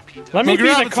gate now? Let me Smokey be the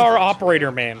Robinson. car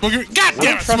operator, man. God damn it,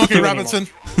 trust Smokey you Robinson.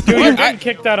 Dude, you're getting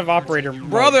kicked out of operator mode.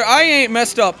 Brother, I ain't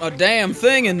messed up a damn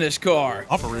thing in this car.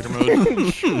 Operator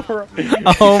mode.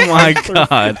 Oh my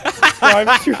god.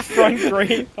 Drive to front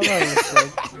grate. I'm not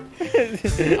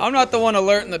even I'm not the one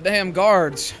alerting the damn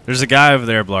guards. There's a guy over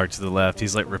there, Blark, to the left.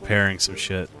 He's like repairing some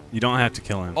shit. You don't have to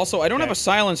kill him. Also, I don't have a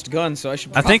silenced gun, so I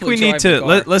should I probably think we need drive the to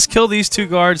car. let's kill these two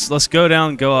guards. Let's go down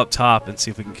and go up top and see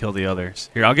if we can kill the others.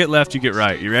 Here, I'll get left, you get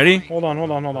right. You ready? Hold on.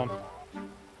 What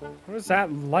is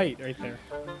that light right there?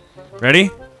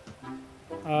 Ready?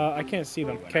 I can't see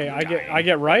them. Okay, I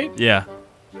get right? Yeah.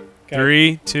 Okay.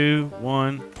 3, 2,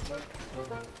 1.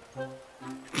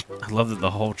 I love that the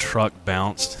whole truck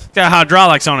bounced. Got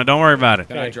hydraulics on it. Don't worry about it.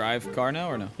 Can I drive car now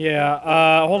or no?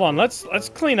 Yeah, hold on. Let's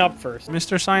clean up first.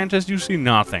 Mr. Scientist, you see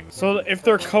nothing. So if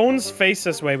their cones face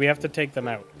this way, we have to take them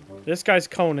out. This guy's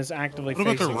cone is actively What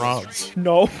about facing their rods? us.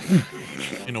 No.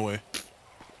 In a way.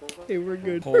 Okay, we're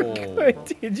good. Oh. We're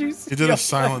good. Did you see He did all a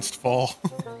silenced fall.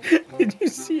 Did you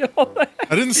see all that?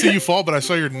 I didn't see you fall, but I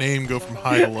saw your name go from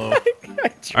high to low.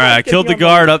 All right, I killed the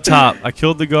guard up top. I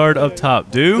killed the guard up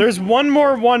top. Dude. There's one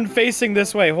more facing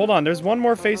this way. Hold on. There's one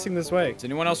more facing this way. Does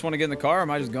anyone else want to get in the car, or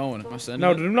am I just going? Am I sending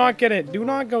No, it? do not get it. Do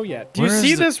not go yet. Do you Where is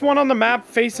see the- this one on the map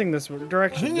facing this I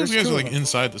direction? think these There's guys two are of like them.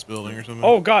 inside this building or something.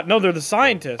 Oh god, no, they're the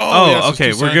scientists. Oh, Oh, yeah, it's okay,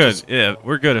 just two we're good. scientists. Yeah,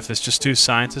 we're good if it's just two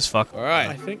scientists. Fuck. All I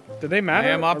right. think. Did they I matter?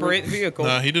 am operating the vehicle.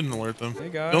 Nah, he didn't alert them. Hey,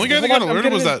 guys. The only guy that Hold got on, I'm alerted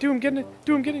getting was it. that. Do him getting it.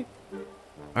 Do him getting it.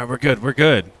 All right, we're good. We're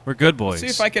good. We're good, boys. See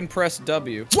if I can press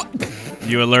W.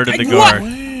 You alerted the What? guard.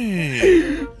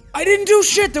 Hey, I didn't do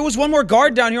shit. There was one more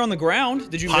guard down here on the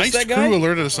ground. Did you miss Pike's that guy? crew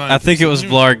alerted a I scientist. think it was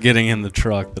didn't even- Blark getting in the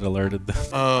truck that alerted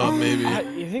them. Maybe.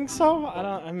 You think so? I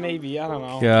don't. Maybe. I don't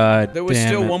know. God There was damn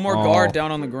still it one more all. guard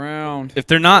down on the ground. If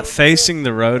they're not facing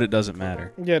the road, it doesn't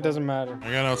matter. Yeah, it doesn't matter. I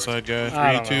got outside guy.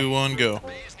 I don't 3, 2, 1, go.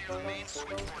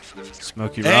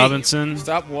 Smokey Hey. Robinson.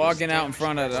 Stop walking out in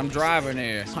front of it. I'm driving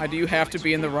here. Why do you have to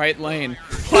be in the right lane?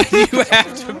 Why do you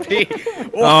have to be?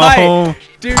 Why Oh,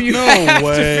 do you No have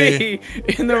way. to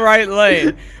be in the right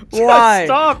lane? Why?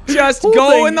 stop Just go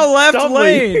holding in the left doubly.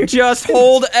 lane. Just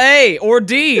hold A or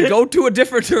D. Go to a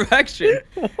different direction.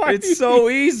 Why It's so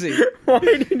easy. Why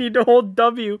do you need to hold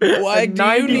W Why at do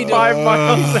you need to- 95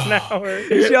 miles an hour?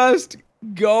 Just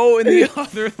go in the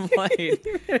other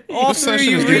lane. All This three of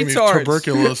session you is giving me retards.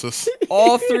 tuberculosis.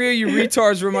 All three of you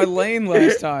retards were in my lane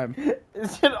last time.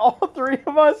 Is it all three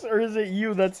of us, or is it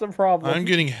you that's the problem? I'm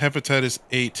getting hepatitis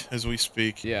 8 as we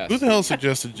speak. Yes. Who the hell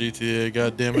suggested GTA?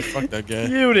 God damn it, fuck that guy.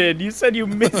 You did. You said you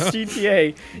missed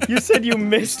GTA. You said you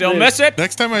missed Still this. miss it?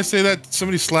 Next time I say that,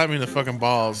 somebody slap me in the fucking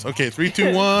balls. Okay, 3,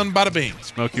 2, 1, bada bing.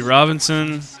 Smokey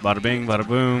Robinson. Bada bing, bada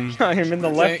boom. I'm in the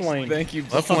left lane. Thank you.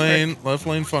 Left lane,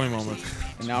 funny moment.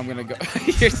 And now I'm gonna go.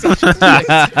 You're such a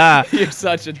dick. You're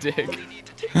such a dick.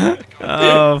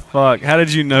 Oh fuck! How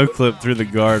did you no clip through the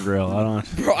guardrail? I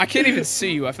don't. Bro, I can't even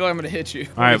see you. I feel like I'm gonna hit you.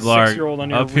 All right, a Blark. 6-year-old on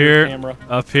your Up rear here. camera.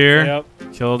 Up here. Yep.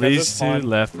 Kill Because these it's two. fun.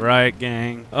 Left, right,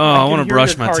 gang. Oh, I want can to hear brush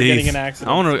your my car getting teeth. in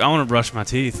accidents. I want to brush my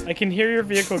teeth. I can hear your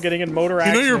vehicle getting in motor You know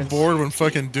accidents. you're bored when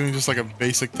fucking doing just like a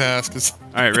basic task. It's,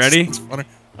 All right, ready? It's funny.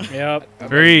 Yep.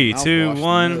 3, Mouthwash 2, from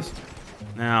 1. this.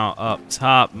 Now up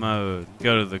top mode.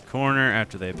 Go to the corner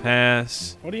after they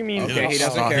pass. What do you mean? Okay, he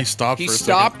doesn't Stop. care. He stopped He for a second.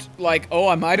 stopped like, oh,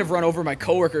 I might have run over my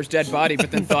coworker's dead body, but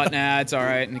then thought, nah, it's all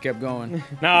right, and he kept going.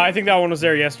 No, I think that one was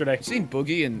there yesterday. Seen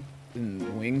Boogie and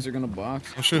and wings are gonna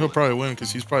box. I'm sure he'll probably win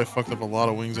because he's probably fucked up a lot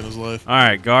of wings in his life. All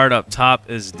right, guard up top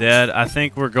is dead. I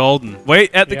think we're golden.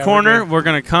 Wait at the corner. We're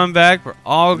gonna come back. We're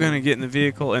all gonna get in the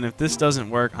vehicle, and if this doesn't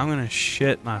work, I'm gonna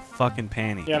shit my fucking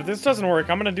panty. Yeah, if this doesn't work,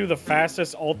 I'm gonna do the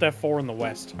fastest Alt F4 in the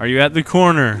West. Are you at the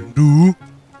corner? Do.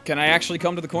 Can I actually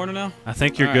come to the corner now? I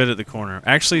think you're good at the corner.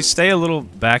 Actually, stay a little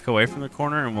back away from the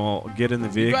corner, and we'll get in the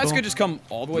vehicle. You guys could just come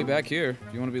all the way back here.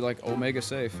 If you want to be like Omega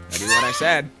safe. I do what I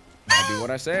said. I do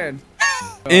what I said.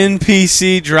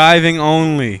 NPC driving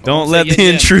only. Don't let the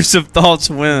intrusive thoughts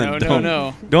win.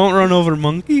 No. Don't run over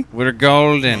monkey. We're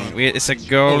golden. It's a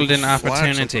golden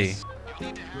opportunity.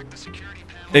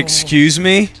 Excuse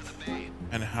me?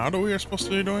 And how do we are supposed to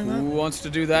be doing that? Who wants to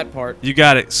do that part? You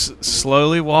got it.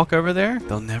 Slowly walk over there.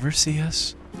 They'll never see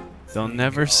us. They'll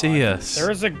never see us. There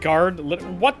is a guard.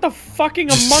 What the fucking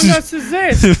Among Us is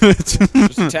this?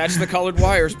 Just attach the colored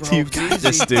wires, bro. You got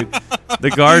this, dude. The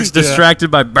guard's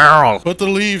distracted by barrel. Put the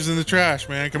leaves in the trash,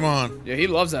 man. Come on. Yeah, he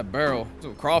loves that barrel.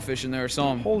 There's a crawfish in there or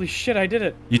something. Holy shit, I did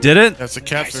it. You did it? That's a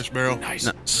catfish barrel. Nice.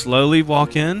 Now, slowly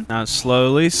walk in. Now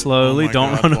slowly. Oh my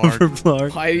Don't God, run Blarg. over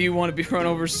Blarg. Why do you want to be run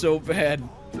over so bad?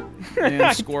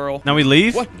 Man, squirrel. Now we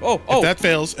leave. What? Oh. If that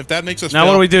fails, if that makes us Now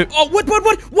fail, what do we do? Oh, what? What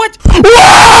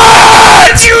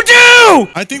did you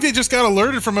do? I think they just got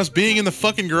alerted from us being in the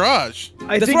fucking garage.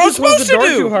 I That's think what I you was closed the supposed to door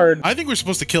do. too hard. I think we're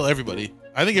supposed to kill everybody.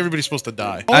 I think everybody's supposed to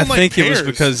die. I In, like, think it was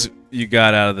pairs. because you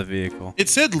got out of the vehicle. It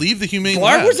said leave the humane Blarg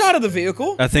labs. was out of the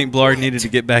vehicle. I think Blarg needed to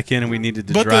get back in, and we needed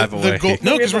to But drive the away. goal,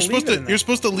 no, We because have to leave it in there. you're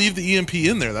supposed to leave the EMP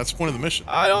in there. That's the point of the mission.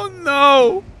 I don't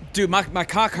know. Dude, my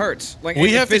cock hurts. Like, We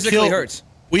it have to physically kill- hurts.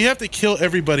 We have to kill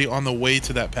everybody on the way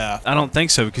to that path. I don't think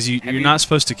so because you're you- not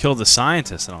supposed to kill the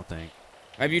scientist. I don't think.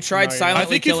 Have you tried No, you're not. silently I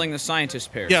think if- killing the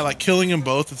scientist pair? Yeah, like killing them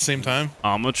both at the same time.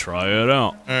 I'm gonna try it out.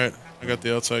 All right, I got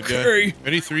the outside guy. Okay.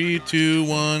 Ready? 3, 2,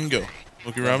 1, go.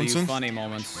 Smokey Robinson. Funny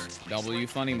moments. W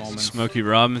funny moments. Smokey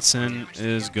Robinson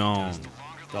is gone.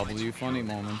 W funny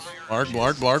moments.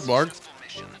 Blarg.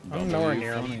 I'm nowhere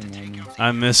near Funny him. moments.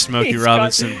 I miss Smokey He's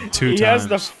Robinson got- two he times.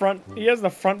 He has the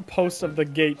front post of the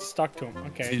gate stuck to him.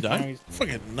 Okay. Did he now die? he's-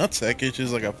 Fucking nutsack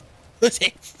itches like a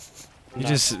pussy. You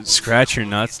just scratch your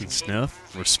nuts and sniff.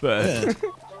 Respect.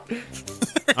 Yeah.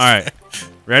 All right,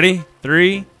 ready?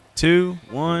 3, 2,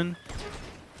 1.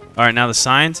 All right, now the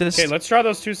scientist. Okay, let's try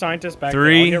those two scientists back there. I'll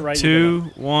 3, get right, you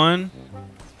 2, 1.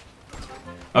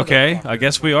 Okay, I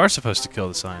guess we are supposed to kill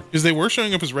the scientist. Because they were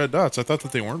showing up as red dots. I thought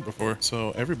that they weren't before.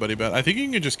 So everybody bad. I think you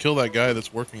can just kill that guy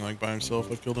that's working like by himself.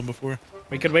 I've killed him before.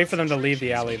 We could wait for them to leave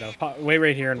the alley though. Wait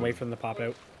right here and wait for them to pop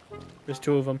out. There's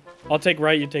two of them. I'll take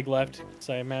right, you take left.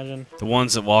 So I imagine. The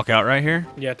ones that walk out right here.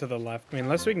 Yeah, to the left. I mean,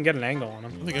 unless we can get an angle on I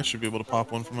them. think I should be able to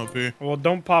pop one from up here. Well,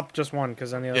 don't pop just one,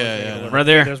 because then the other. Yeah. Right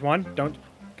there. There's one. Don't.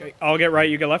 Okay, I'll get right.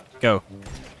 You get left. Go.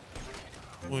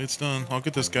 Well, it's done. I'll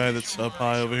get this guy that's up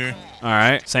high over here. All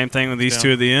right. Same thing with these Down.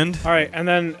 two at the end. All right, and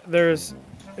then there's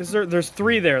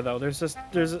three there though. There's just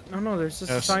a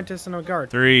Yes. scientist and a guard.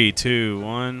 3, 2,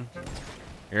 1.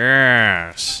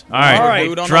 Yes. All right. All right.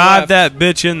 Dude on the Drive left. that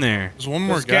bitch in there. There's one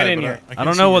more Let's guy. get in but here. I I can't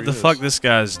don't see know where what the he fuck is. this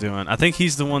guy's doing. I think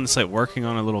he's the one that's like working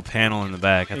on a little panel in the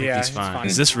back. I think Yeah, he's he's fine. fine.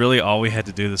 Is this really all we had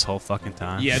to do this whole fucking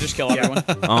time? Yeah, just kill everyone.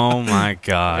 Oh my Are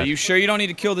god. you sure you don't need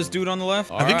to kill this dude on the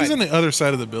left? I think he's on the other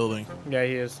side of the building. Yeah,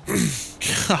 he is.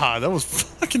 God, that was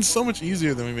fucking so much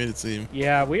easier than we made it seem.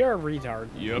 Yeah, we are retard.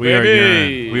 Yeah, We are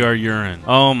urine. We are urine.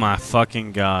 Oh my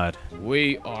fucking god.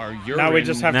 We are urine. Now we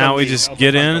just have Now to we leave just out the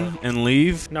get front in door. and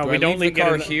leave. No, Do we I don't leave leave the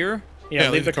car get in here. Yeah,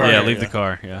 leave the car. Yeah, Yeah, leave yeah. the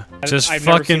car. Yeah. I- Just I've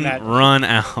never fucking seen that. run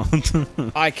out.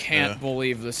 I can't Yeah.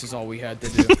 believe this is all we had to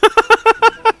do.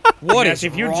 What Yes, is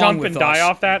if you wrong jump with and die us?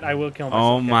 off that, I will kill myself.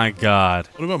 Oh my god.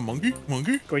 What about monkey?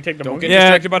 Monkey? Can we take the Don't monkey? get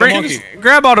distracted by the bring- monkey.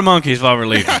 grab all the monkeys while we're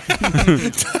leaving.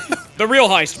 The real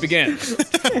heist begins.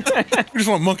 We just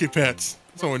want monkey pets.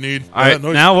 That's all we need. All right, That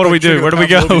noise- now what do we that do? triggered Where do we a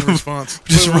go? Pavlovian response.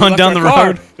 Just We run left down the our car.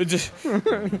 road. It just-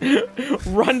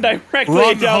 Run directly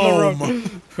Run down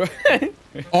home. the road.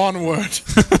 Onward.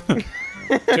 Took green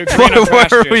What up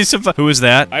trash were chute. we supposed? Who was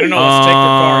that? I don't know. Let's take their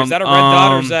car. Is that a red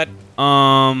dot or is that?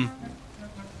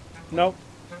 Nope.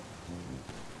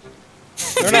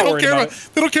 They're They not don't worried care about about.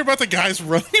 They don't care about the guys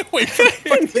running away from the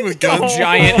fucking thing with guns.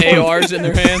 Giant ARs in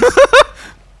their hands.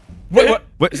 What?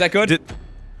 What? Is that good? Dude,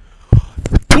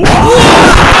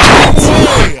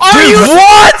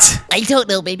 what? I don't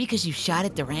know, maybe because you shot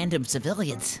at the random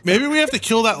civilians. Maybe we have to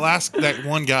kill that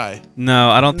one guy. No,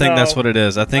 I don't think No. that's what it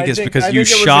is. I think it's because I you think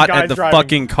it was the shot guys at the driving.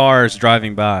 fucking cars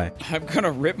driving by. I'm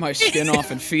gonna rip my skin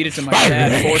off and feed it to my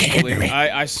dad forcefully.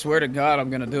 I swear to God, I'm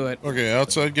gonna do it. Okay,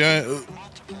 outside guy.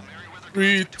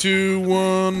 3, 2,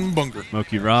 1, bunker.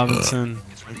 Smokey Robinson.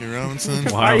 Okay, Robinson.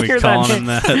 Why are we hear that calling him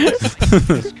name.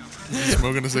 that?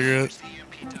 Smoking a cigarette.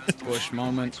 Bush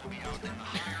moment.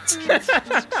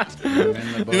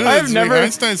 I've never-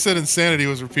 Einstein said insanity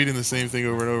was repeating the same thing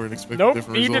over and over and expecting Nope,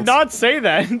 different he results. did not say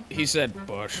that. He said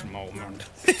Bush moment.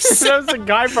 That was the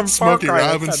guy from Far Smokey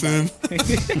Cry that said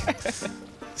Robinson.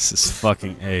 This is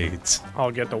fucking AIDS. that.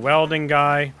 I'll get the welding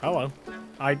guy. Hello.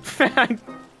 I fell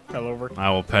over. I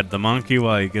will pet the monkey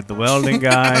while you get the welding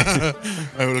guy.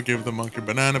 I would give the monkey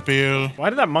banana peel. Why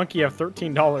did that monkey have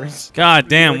 $13? God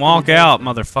damn, walk out,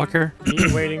 motherfucker.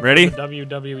 Me waiting Ready? for the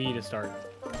WWE to start.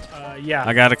 Yeah.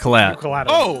 I got a collab. Collab.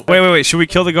 Oh! Wait. Should we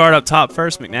kill the guard up top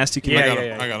first? McNasty, can Yeah, you?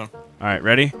 yeah. I got him. All right,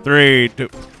 ready? 3, 2.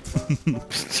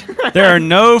 There are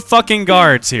no fucking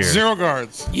guards here. 0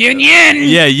 guards. Yin yin.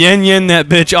 Yeah, yin that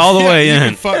bitch all the way You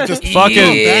in. can just Fucking-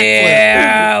 backflip.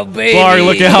 Yeah, baby. Blar,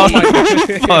 look out.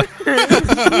 Fuck.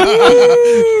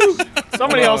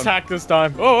 Somebody else hacked this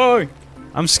time. Oh,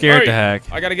 I'm scared to Hey. hack.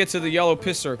 I gotta get to the yellow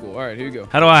piss circle. All right, here you go.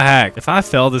 How do I hack? If I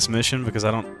fail this mission because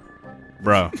I don't...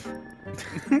 Bro.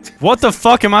 What the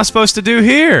fuck am I supposed to do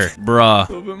here? Bruh.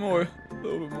 A little bit more. A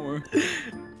little bit more.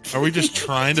 Are we just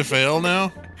trying to fail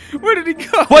now? Where did he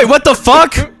go? Wait, what the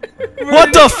fuck?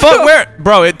 What the fuck? Where?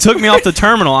 Bro, it took me off the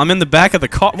terminal. I'm in the back of the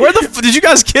car. Where the did you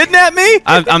guys kidnap me?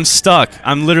 I'm stuck.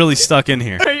 I'm literally stuck in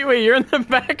here. Wait, you're in the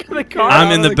back of the car?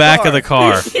 I'm in the back of the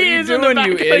car. He is in doing, the back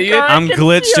you of the idiot? car. I I'm can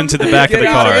glitched see him. into the back of the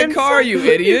Get out car. of the car, you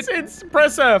idiot. It's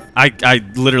press F. I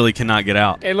literally cannot get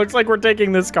out. It looks like we're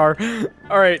taking this car.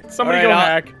 All right, somebody All right, go I'll-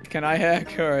 hack. Can I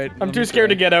hack? All right. I'm too scared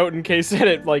to get out in case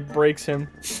it like breaks him.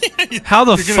 How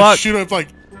the You're gonna fuck? shoot up like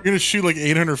you're gonna shoot like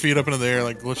 800 feet up into the air,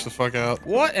 like glitch the fuck out.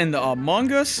 What in the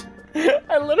Among Us?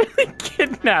 I literally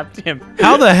kidnapped him.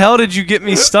 How the hell did you get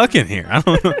me stuck in here? I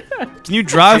don't know. Can you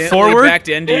drive Gently forward? backed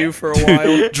into you for a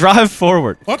while. Drive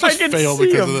forward. Watch us I can fail see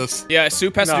because him. of this. Yeah,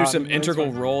 Soup has to Nah, do some it's integral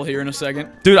fine. roll here in a second.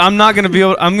 Dude, I'm not gonna be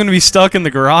able. I'm gonna be stuck in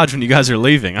the garage when you guys are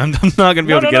leaving. I'm not gonna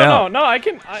be able to get out. No, I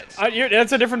can.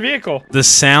 That's a different vehicle. The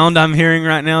sound I'm hearing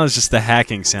right now is just the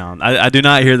hacking sound. I do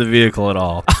not hear the vehicle at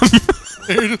all.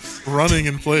 They're just running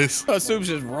in place. Soup's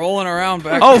just rolling around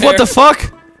back Oh, there. what the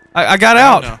fuck? I got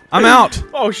out. no. I'm out.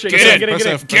 Oh shit! Get Get in, in! Press Get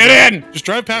in! F, Get press in! F. Just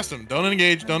drive past him. Don't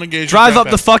engage. Don't engage. Drive up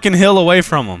the past fucking hill away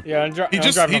from him. Yeah, He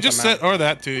just said, or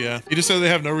that too, yeah. He just said they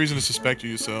have no reason to suspect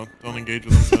you, so don't engage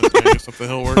with them. So I guess up the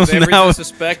hill works. They have Now- reason to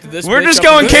suspect this We're bitch just up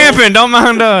going the hill. camping. Don't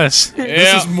mind us. This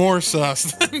Yeah. is more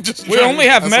sus. than just We trying only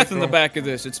to have pass meth a in the girl. back of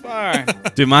this. It's fine.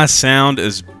 Dude, my sound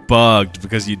is bugged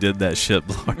because you did that shit,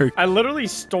 Blarg. I literally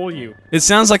stole you. It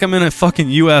sounds like I'm in a fucking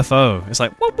UFO. It's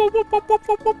like. whoop, whoop, whoop, whoop, whoop,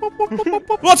 whoop, whoop, whoop, whoop, whoop,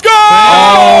 whoop. Let's go!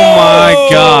 Oh my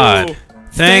god. We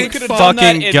Thank could've done that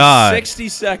fucking in God. 60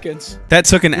 seconds. That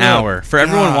took an hour. For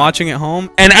everyone God. watching at home,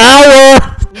 an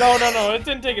hour! No, it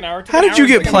didn't take an hour. It took How an did you hour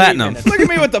get and 28 platinum? minutes. Look at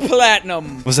me with the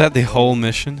platinum. Was that the whole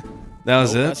mission? That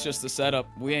was Nope, it? That's just the setup.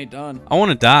 We ain't done. I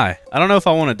want to die. I don't know if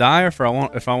I want to die or if I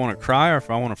want to cry or if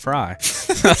I want to fry.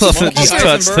 I love it just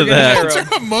cuts to Heisenberg and that.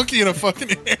 Arrow. A monkey in a fucking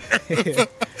air.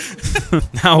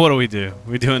 Now what do?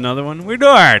 We do another one? We do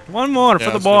it. One more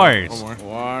Yeah, for the let's do it. boys. One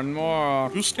more. One more.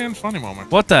 Who stands funny moment?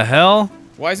 What the hell?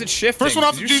 Why is it shifting? First one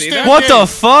off Did the you juice see stand. that? What the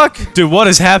fuck? Dude, what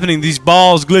is happening? These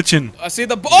balls glitching. I see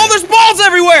the. Oh, there's balls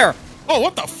everywhere. Oh,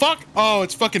 what the fuck? Oh,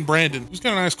 it's fucking Brandon. He's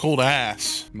got a nice cold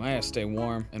ass. My ass stay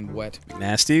warm and wet.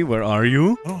 Nasty, where are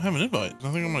you? I don't have an invite.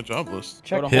 Nothing on my job list.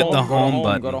 Check Go to Hit home, the go to home home,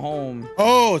 button. Go to home.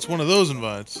 Oh, it's one of those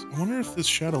invites. I wonder if this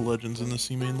Shadow Legend's in the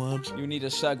C-Main Labs. You need a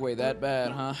segue that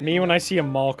bad, huh? Me when I see a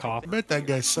mall cop. I bet that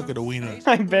guy suck at a wiener.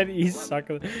 I bet he's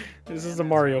sucking. This is a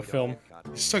Mario film.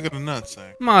 He suck at a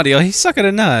nutsack. Mario, he suck at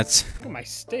the nuts. Look at my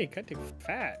steak. I do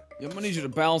fat. I'm gonna need you to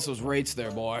balance those rates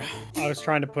there, boy. I was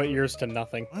trying to put yours to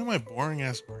nothing. Why am I boring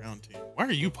ass ground team? Why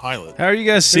are you pilot? How are you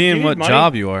guys do you seeing need what money?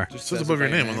 job you are? It says above your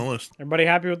name on the list. Everybody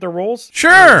happy with their rolls?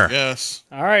 Sure. Yes.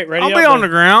 All right, ready I'll up be on the then.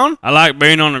 ground. I like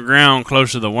being on the ground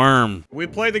close to the worm. We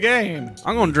play the game.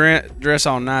 I'm gonna dress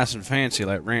all nice and fancy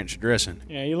like ranch dressing.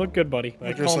 Yeah, you look good, buddy.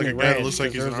 I dress call like me a guy that Ranch looks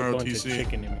like because he's an there's a bunch of ROTC.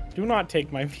 chicken in it. Do not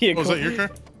take my vehicle. Oh, is that your car?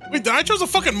 Wait, did I chose a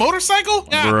fucking motorcycle?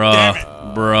 God Bruh. damn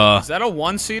it. Bruh. Is that a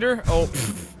one-seater? Oh,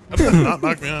 That better not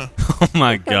knock me out. Oh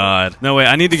my god. No, wait,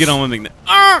 I need to get on with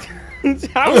McNasty.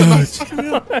 How is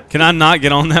that? Can I not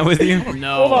get on that with you?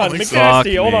 no. Hold on, think so.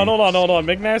 McNasty. Fuck Hold me. on.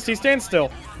 McNasty, stand still.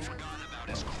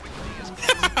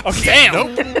 Okay.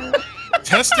 Damn. Nope.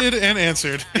 Tested and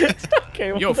answered.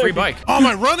 Okay. Yo, free bike. Oh,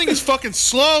 my running is fucking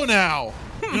slow now.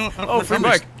 You know, Oh, free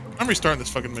bike. I'm restarting this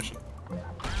fucking mission.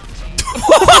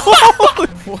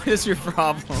 What is your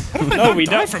problem? No, we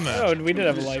die don't. from that? No, we did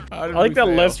have a life. How I did like we that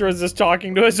fail? Lester is just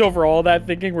talking to us over all that,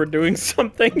 thinking we're doing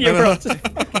something. You were just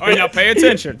All right, now pay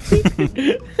attention.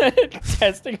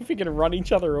 testing if we can run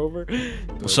each other over.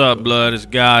 What's up, blood? It's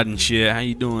God and shit. How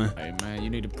you doing? Hey man, you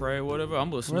need to pray, whatever.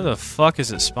 I'm listening. Where the fuck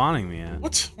is it spawning me at?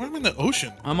 What? Why am I in the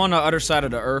ocean? I'm on the other side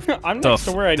of the earth. I'm The next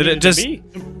to where I did needed it just to be.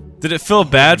 did it feel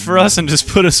bad for us and just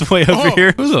put us way over Oh.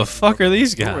 here? Who the fuck are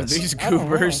these Who are guys? these I don't know.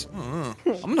 goobers?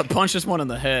 I'm gonna punch this one in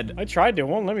the head. I tried to. It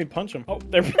won't let me punch him. Oh,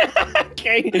 they're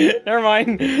okay. Never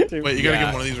mind. Wait, you gotta Yeah.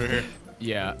 get one of these right here.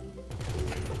 Yeah.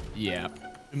 Yeah.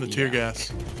 In the tear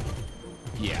gas.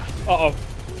 Yeah. Uh-oh.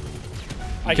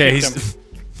 I Okay, kicked him. he's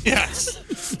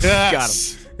Yes.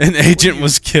 Yes. an agent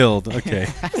was killed. Okay.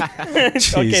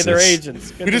 Okay, they're Jesus.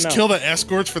 agents. Good We to just know. kill the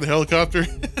escorts for the helicopter.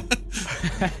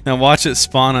 Now watch it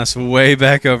spawn us way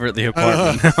back over at the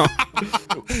apartment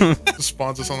now. Just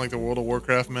spawns us on like the World of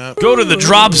Warcraft map. Go to the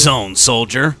drop zone,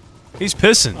 soldier. He's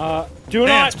pissing. Do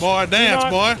Dance, not. boy, do dance,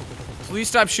 not- boy. Please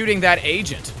stop shooting that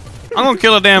agent. I'm gonna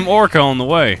kill a damn orca on the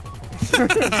way.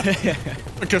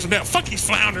 Because of that, fuck you,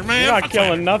 flounder, man. You're not Fuck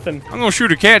killing nothing. I'm gonna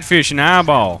shoot a catfish in the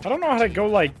eyeball. I don't know how to go,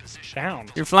 like, down.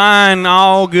 You're flying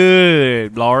all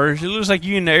good, Lars. It looks like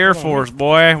you in the Air Force,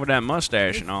 boy, with that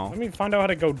mustache and all. Let me find out how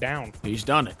to go down. He's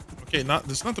done it. Okay,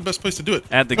 that's not the best place to do it.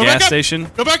 At the Go back gas up.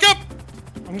 station. Go back up.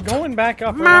 I'm going back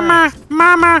up. Mama.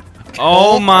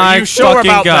 Oh my you sure fucking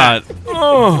about god. that?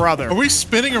 Oh. Brother. Are we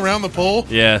spinning around the pole?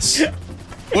 Yes.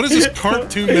 What is this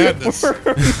cartoon madness?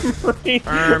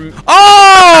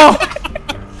 Oh!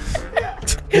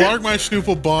 Blarg my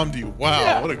Schnoopel bombed you.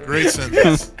 Wow, what a great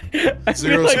sentence.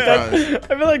 Zero like surprise.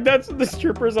 I feel like that's what the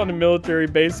strippers on a military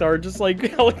base are. Just like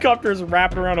helicopters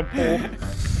wrapped around a pole.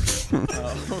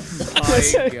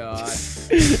 My God.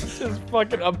 Just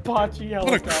fucking Apache What a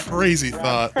helicopter. crazy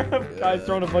thought. Guys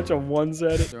throwing a bunch of ones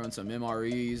at it. Throwing some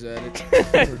MREs at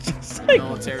it. Just like,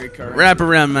 Military currency. Wrap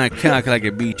around my cock like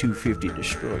a B-250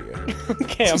 destroyer.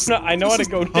 okay, I know how to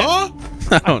go down. Huh?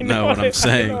 I don't know what I'm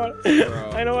saying.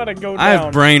 I know how to go down. I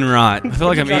have brain rot. I feel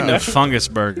like I'm eating a fungus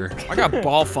burger. I got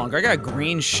ball funk. I got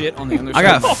green shit on the underside.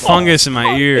 I got fungus in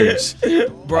my ears.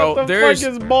 Bro, What the there's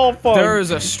fuck is ball fun? there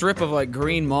is a strip of like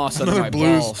green moss under Another my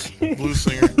blues, balls. blues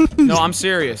singer. No, I'm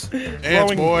serious.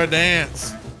 Dance, boy,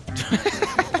 dance.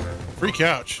 Free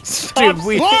couch. Dude,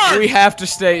 we Lord! have to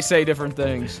say different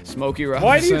things. Smokey Robinson.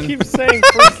 Why do you keep saying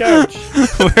free couch?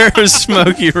 Where's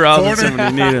Smokey Robinson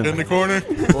when you need In him? the corner.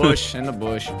 Bush in the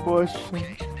bush? Bush.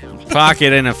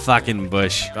 Pocket in a fucking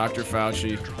bush. Dr.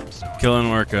 Fauci. Killing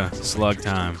Orca. Slug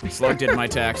time. Slug did my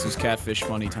taxes. Catfish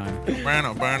funny time.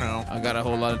 Burno, burno. I got a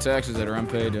whole lot of taxes that are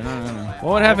unpaid.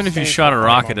 What would happen if you shot a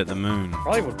rocket at the moon?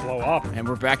 Probably would blow up. And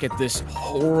we're back at this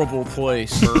horrible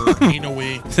place.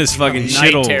 Burno-wee. This fucking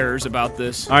Night shithole. terrors about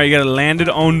this. Alright, you gotta land it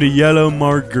on the yellow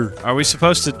marker. Are we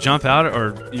supposed to jump out,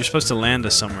 or you're supposed to land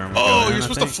us somewhere? when we go Oh, in, you're I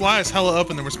supposed to think? fly us hella up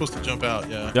and then we're supposed to jump out,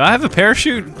 yeah. Do I have a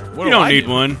parachute? What You do don't I need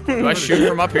do? one. Do I shoot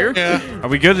from up here? Yeah. Are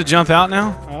we good to jump out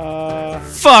now?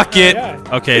 Fuck it! yeah.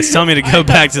 Okay, it's telling me to go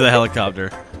back to the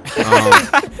helicopter.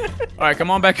 Alright, come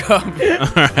on back up.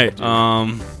 Alright,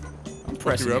 I'm Smokey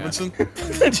pressing you. Robinson.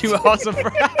 You awesome.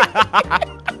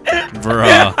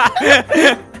 bruh.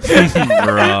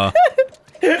 Bruh.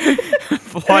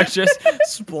 Watch just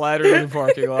splattered in the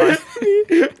parking lot.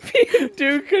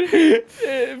 Dude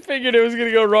figured it was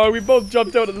gonna go wrong. We both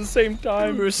jumped out at the same We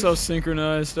time. were so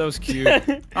synchronized. That was cute.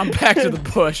 I'm back to the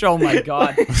bush. Oh my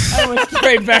god. I went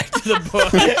straight back to the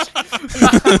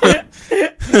bush.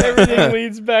 Everything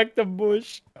leads back to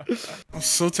Bush. I'm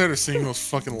so tired of seeing those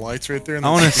fucking lights right there. In I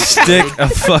want to stick a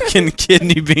fucking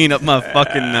kidney bean up my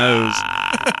fucking nose.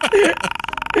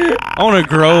 I want to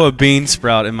grow a bean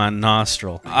sprout in my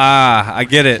nostril. Ah, I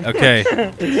get it.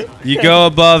 Okay. You go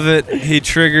above it, he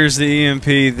triggers the EMP,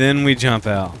 then we jump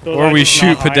out. So Or like we it's shoot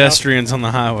not high pedestrians on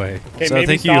the highway. Okay, So I maybe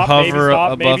think you stop, maybe hover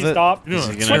stop, above maybe it. Stop. You're doing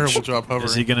a Is he gonna- terrible job hovering.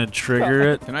 Is he going to trigger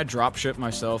it? Can I drop ship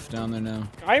myself down there now?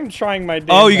 I'm trying my damn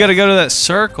Oh, you got to best. go to that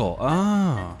circle.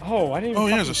 Oh. Oh, I didn't even Oh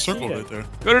yeah, there's a fucking circle see right it. there.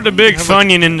 Go to the big have, like-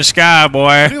 Funyun in the sky, I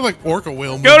boy. feel like orca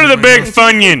whale. Go to the movement big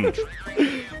right Funyun.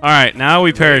 All right, now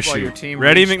we While your parachute. team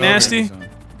Ready, reaches McNasty? zone.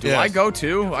 Do Yes. I go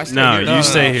too? I stay No, here. you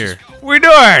stay no, here. We do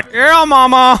it! Yeah,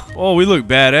 mama! Oh, we look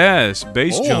badass.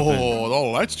 Base now. jumping. Oh, all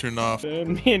the lights turned off.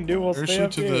 Me and Dude will stay Parachute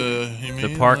up to here. the, you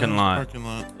mean, parking lot. Parking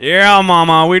lot. Yeah,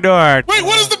 mama, we do it. Wait,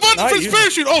 what is the button Not for his using-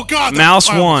 parachute? Oh god. Mouse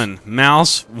I was- 1.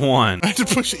 Mouse 1. I had to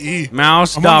push E.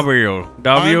 Mouse I'm on- W. I'm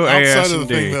W, A, outside S, of the and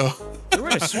thing D. though. We're gonna I'm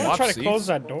gonna swap try to seats. close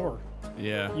that door.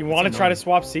 Yeah. You want to try to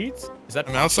swap seats? Is that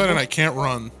I'm outside and I can't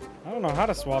run. I don't know how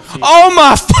to swap seats. Oh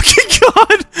my fucking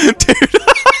god! Dude,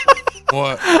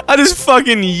 What? I just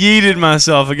fucking yeeted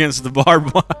myself against the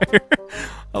barbed wire.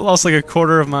 I lost like a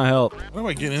quarter of my health. How do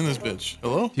I get in this bitch?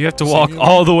 Hello? You have to walk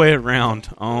all the way around.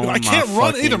 Oh, Dude, I can't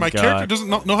run either. My character doesn't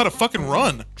know how to fucking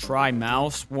run. Try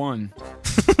mouse 1.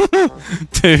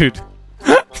 Dude,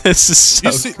 this is so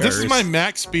This is my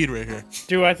max speed right here.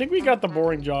 Dude, I think we got the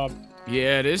boring job.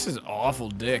 Yeah, this is awful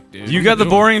dick, dude. You got the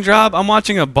boring job? I'm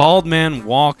watching a bald man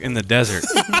walk in the desert.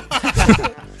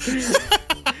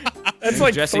 That's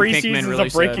like Jesse 3 Pinkman seasons really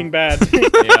of Breaking Bad.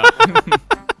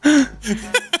 Yeah.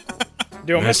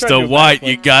 Dude, I'm Mr. White,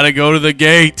 you gotta go to the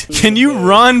gate. Can you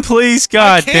run, please?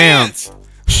 God damn.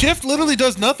 Shift literally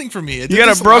does nothing for me. You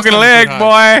got a broken leg,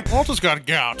 boy. Walter's got a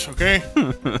gout, okay?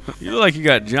 You look like you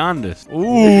got jaundice.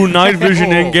 Ooh, night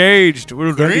vision engaged.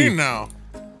 We're ready. Green now.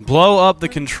 Blow up the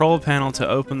control panel to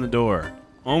open the door.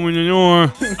 Open the door.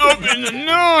 Open the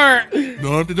door!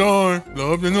 Blow up the door.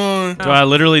 Blow up the door. Do I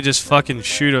literally just fucking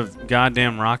shoot a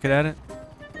goddamn rocket at it?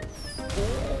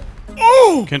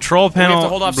 Oh! Control panel have to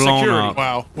hold off blown security. up.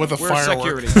 Wow, with a Where's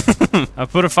firework. security? I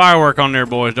put a firework on there,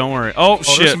 boys. Don't worry. Oh, Oh,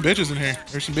 shit. there's some bitches in here.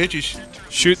 There's some bitches.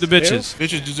 Shoot the bitches.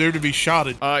 Bitches deserve to be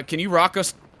shotted. Can you rock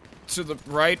us to the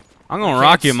right? I'm gonna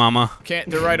rock you, mama. Can't.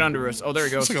 They're right under us. Oh, there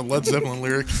he It's goes. like a Led Zeppelin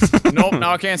lyric. Nope,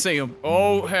 now I can't see him.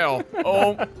 Oh, hell.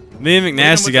 Oh. Me and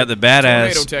McNasty got the Tornado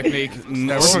badass. technique.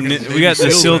 We got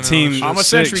the SEAL team. I'm a 6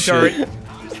 sentry shit. turret.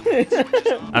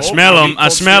 I smell them. I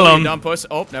smell them. Dumb puss.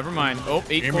 Oh, never mind. Oh,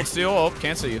 8 cold steel. Oh,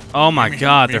 can't see you. Oh my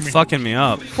god, they're fucking me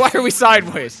up. Why are we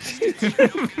sideways?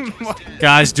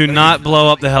 Guys, do not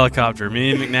blow up the helicopter.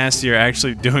 Me and McNasty are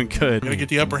actually doing good. Gotta get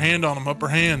the upper hand on them. Upper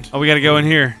hand. Oh, we gotta go in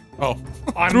here. Oh.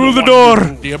 Through the door.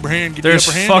 The upper hand. Get There's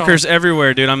the upper hand on 'em. fuckers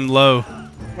everywhere, dude. I'm low.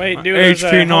 Wait, dude, there's a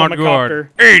HP not good.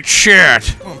 helicopter. Eat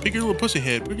shit. Come on, pick your little pussy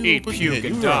head. Pick your Eat, little pussy puke, head.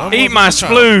 and You are- die. I'm Eat a my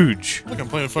child. splooge. Like I'm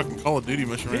playing a fucking Call of Duty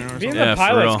mission right now or Being something. Yeah, the for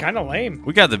pilot's real. kind of lame.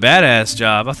 We got the badass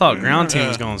job. I thought ground team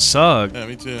was Yeah. gonna suck. Yeah,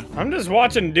 me too. I'm just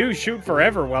watching dudes shoot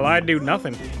forever while I do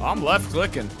nothing. I'm left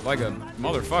clicking like a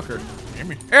motherfucker. Hear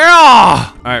me?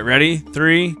 Yeah! All right, ready?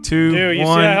 3, 2, Dude, you see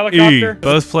 1. that helicopter? E.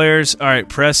 Both players. All right,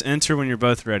 press enter when you're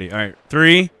both ready. All right,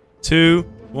 3, 2,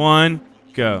 1,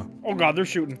 go. Oh god, they're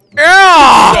shooting. You Yeah!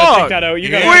 gotta take that out. You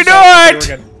gotta We take do that out. it!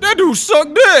 We're good. That dude suck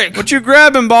dick. What you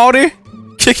grabbing, Baldy?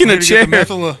 Kicking a Maybe chair. get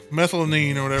the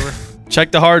methylamine or whatever.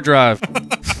 Check the hard drive.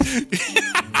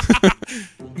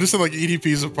 Just in like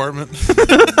EDP's apartment.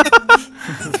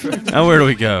 Now where do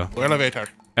we go? Elevator.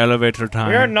 Elevator time.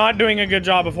 We are not doing a good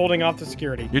job of holding off the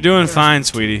security. You're doing fine,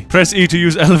 sweetie. Press E to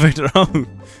use elevator. Oh.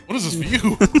 What is this for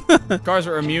you? Cars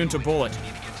are immune to bullet.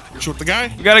 Shoot the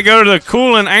guy? You gotta go to the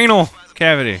coolant anal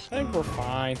cavity. I think we're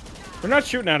fine. They're not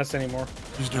shooting at us anymore.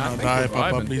 Please do I not think die, we're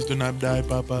Papa. vibing. Please do not die,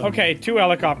 Papa. Okay, 2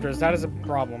 helicopters. That is a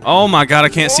problem. Oh my god, I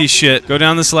can't see shit. Go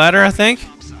down this ladder, I think.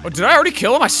 Oh, did I already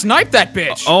kill him? I sniped that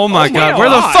bitch. Oh my god, my where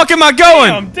the God. fuck am I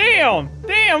going? Damn,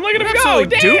 look at him go,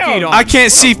 Absolutely dookied damn! on. I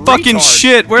can't see What a fucking retard.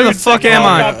 shit. Where the Dude, fuck second am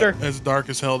I? helicopter. It's dark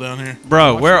as hell down here.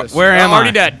 Bro, Watch where this. am Already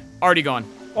I? dead. Already gone.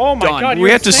 Oh my Done. god, We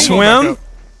you're have to insane. swim?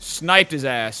 Sniped his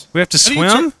ass. We have to How do you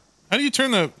swim? turn- How do you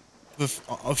turn the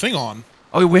thing on?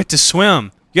 Oh, we have to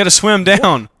swim. You gotta swim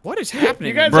down. What is happening?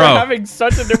 You guys Bro. are having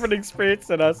such a different experience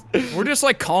than us. We're just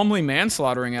like calmly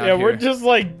manslaughtering out Yeah, here. we're just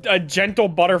like a gentle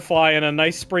butterfly in a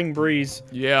nice spring breeze.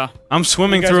 Yeah. I'm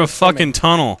swimming You guys through are a fucking swimming.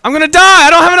 tunnel. I'm gonna die. I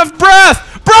don't have enough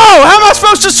breath. Bro, how am I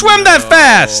supposed to swim that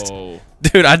fast? Oh.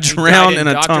 Dude, I Died drowned in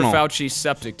a Dr. tunnel. Fauci's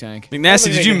septic tank.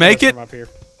 McNasty, did you make it? From up here.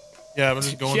 Yeah, I'm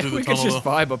just going Yeah, through we the could tunnel. just though.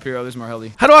 vibe up here. Oh, there's more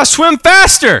healthy. How do I swim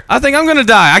faster? I think I'm gonna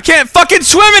die. I can't fucking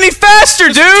swim any faster,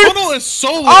 dude. Tunnel is so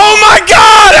long. Oh my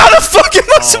god! How the fuck am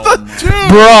I supposed? Dude.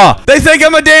 Bruh, they think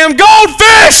I'm a damn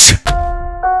goldfish.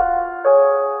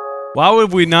 Why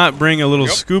would we not bring a little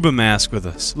scuba mask with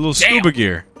us? A little scuba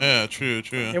gear. Yeah, true.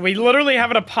 Yeah, we literally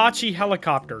have an Apache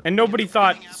helicopter, and nobody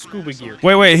thought scuba gear.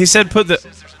 Wait, he said put the...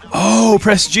 Oh,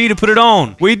 press G to put it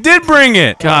on. We did bring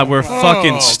it. God, we're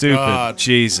fucking stupid. God.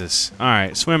 Jesus. All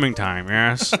right, swimming time,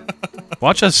 yes.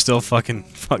 Watch us still fucking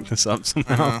fuck this up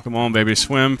somehow. Come on, baby,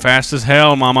 swim fast as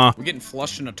hell, mama. We're getting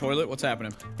flushed in a toilet. What's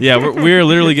happening? Yeah, we're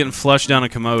literally getting flushed down a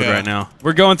commode Yeah. right now.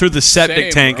 We're going through the septic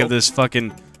Same, tank bro. of this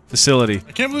fucking facility.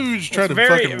 I can't believe we just tried to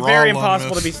Very, fucking very raw lung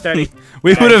impossible to this. be steady.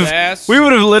 We would ass.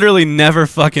 have literally never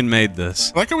fucking made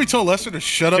this. I like how we tell Lester to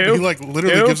shut up, Two. but he like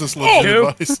literally Two. gives us legit Two.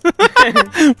 advice.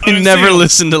 We didn't never see him.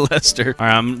 listened to Lester. All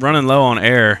right, I'm running low on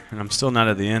air, and I'm still not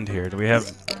at the end here. Do we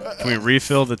have? Can we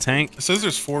refill the tank? It says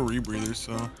there's 4 rebreathers,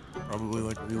 so probably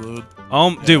like reload.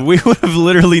 Oh, dude, we would have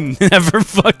literally never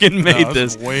fucking made this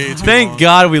this. is way too Thank long.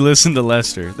 God we listened to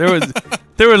Lester.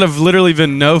 There would have literally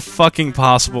been no fucking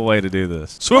possible way to do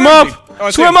this. Swim Where is up! he? Oh, I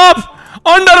see Swim him. up!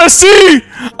 Under the sea!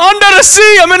 Under the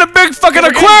sea! I'm in a big fucking We're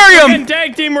aquarium! getting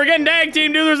tag team. We're getting tag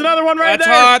team, dude. There's another one right That's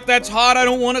there. hot. That's hot. I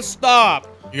don't want to stop.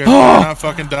 You guys do not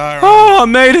fucking die. Oh, I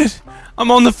made it. I'm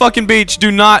on the fucking beach.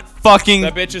 Do not fucking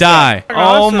That bitch is die. dead.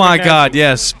 Oh That's my so god,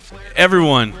 yes.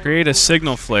 Everyone, create a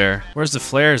signal flare. Where's the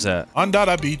flares at? On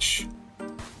Dada Beach.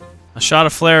 I shot a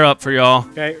flare up for y'all.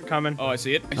 Okay, coming. Oh, I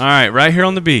see it. All right, right here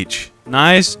on the beach.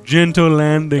 Nice, gentle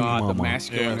landing, God, the mama.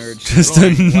 masculine Yes. urge. Just a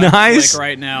nice,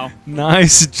 right now.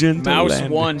 nice, gentle Mouse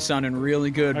landing. 1 sounding really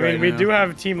good I right mean, we now. do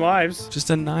have team lives. Just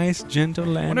a nice, gentle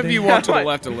landing. One of you walk to the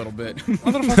left a little bit.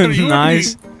 Motherfucker, you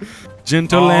nice,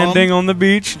 gentle landing on the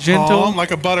beach. Gentle. Calm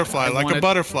like a butterfly, like a wanted-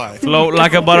 butterfly. Float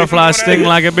like a butterfly, sting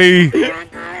like a bee.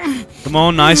 Come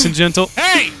on, nice and gentle.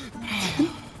 Hey!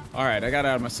 All right, I got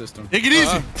out of my system. Take it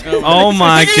easy. Oh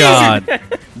my god.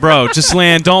 Bro, just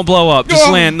land. Don't blow up.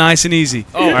 Just land nice and easy.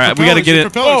 All right, we got to get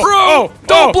it. Propellers. Bro,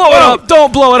 don't blow it up.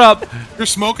 Don't blow it up. You're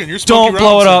smoking. You're smoking. Don't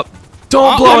blow it up.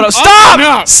 Don't blow it up.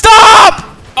 I'm Stop! Stop!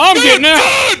 I'm getting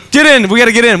out. Get in. We got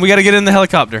to get in. We got to get in the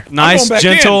helicopter. Nice, back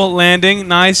gentle landing.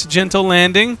 Nice, gentle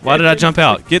landing. Why did I jump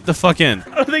out? Get the fuck in.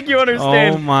 I don't think you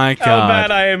understand Oh my how bad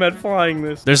god. I am at flying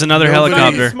this. There's another Nobody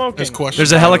helicopter. Smoking. There's questions.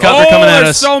 There's a helicopter coming at there's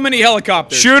us. so many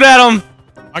helicopters. Shoot at him.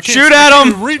 I can't, Shoot I at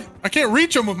can't him. even I can't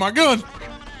reach him with my gun.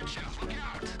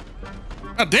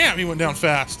 God damn, he went down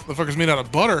fast. The fucker's made out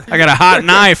of butter. I got a hot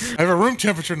knife. I have a room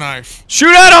temperature knife.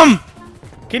 Shoot at him.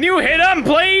 Can you hit him,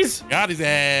 please? Got his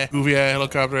ass. Goofy ass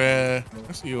helicopter ass.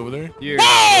 I see you over there. You're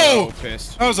Whoa! so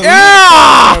pissed. That was a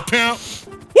Yeah! pimp.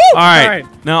 All right.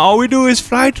 Alright. Now all we do is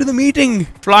fly to the meeting.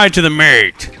 Fly to the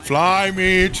mate. Fly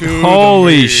me to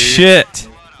Holy the meat. shit.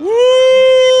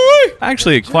 I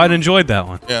actually quite enjoyed that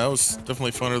one. Yeah, that was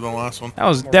definitely funner than the last one. That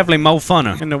was definitely more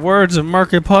funner. In the words of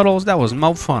Murky Puddles, that was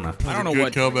more funner. I don't know Good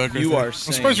what callback right you there. are I'm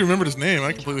saying. surprised you remembered his name.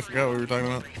 I completely forgot what we were talking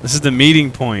about. This is the meeting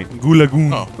point.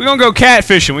 Gulagoon. Oh. We're gonna go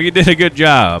catfishing. We did a good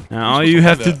job. Now all you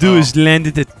have to that. do Oh. is land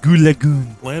it at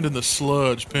Gulagoon. Land in the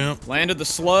sludge, pimp. Landed the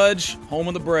sludge, home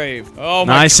of the brave. Oh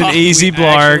my Nice and God, easy, we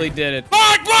Blarg. actually did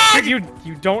it.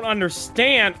 You don't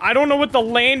understand. I don't know what the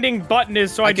landing button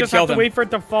is, so I could just kill have to them. wait for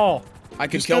it to fall. I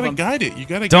could Just kill gotta them. guide it. You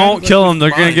gotta Don't guide it kill like them. They're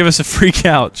with gonna mine. give us a freak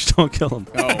out. Just don't kill them.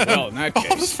 Oh, well, in that Oh,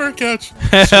 case. this fair catch.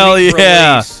 Hell Sweet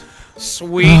yeah. release.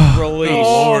 Sweet release. Oh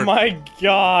Lord. my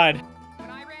god. When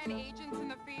I ran agents in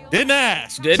the field. Didn't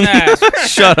ask. Didn't ask.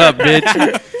 Shut up,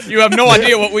 bitch. You have no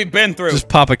idea what we've been through. Just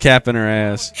pop a cap in her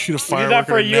ass. Shoot a We did firework. that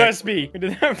for a in her neck. USB. We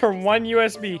did that for one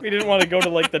USB. We didn't want to go to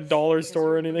like the dollar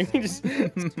store or anything. We just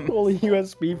pull a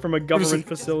USB from a government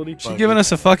facility. You giving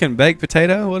us a fucking baked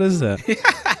potato? What is that?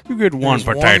 You get one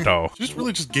There's potato. Just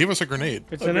really just gave us a grenade.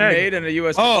 It's A an grenade egg. and a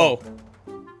USB. Oh.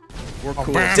 We're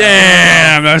cool.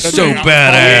 Damn, that's so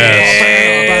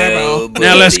badass.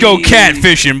 Now let's go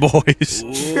catfishing, boys.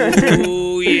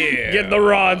 Ooh, yeah. Get the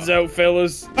rods out,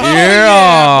 fellas.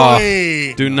 Yeah.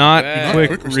 Boy. Do not bad.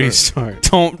 quick Quick restart.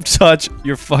 Don't touch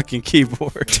your fucking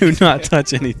keyboard. Do not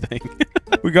touch anything.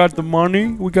 We got the money.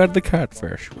 We got the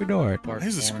catfish. We do it. Why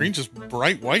is the screen just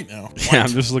bright white now? Yeah, I'm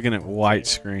just looking at white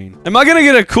screen. Am I gonna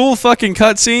get a cool fucking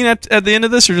cutscene at the end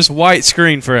of this, or just white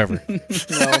screen forever?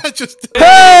 just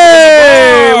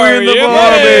Hey, we're in the yeah,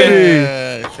 bar, buddy. baby.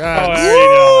 Yeah, Oh, shots. I already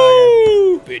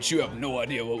know that Bitch, you have no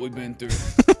idea what we've been through.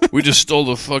 We just stole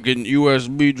the fucking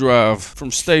USB drive from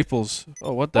Staples.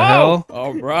 Oh, what the hell?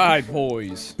 All right,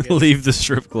 boys. Leave the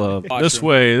strip club. Watch This him.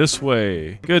 way, this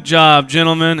way. Good job,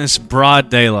 gentlemen. It's broad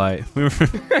daylight. We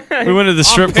went to the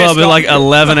strip club at pissed like off.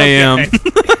 11 a.m.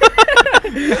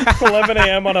 guy. 11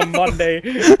 a.m. on a Monday.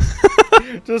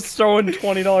 Just throwing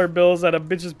 $20 bills at a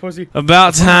bitch's pussy.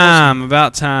 About time.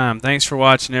 About time. Thanks for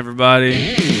watching,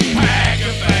 everybody. Pack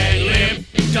a fat lip,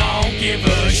 don't give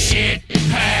a shit.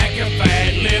 Pack a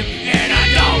fat lip, and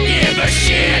I don't give a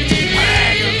shit.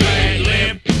 Pack a fat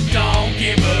lip, don't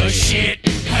give a shit.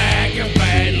 Pack a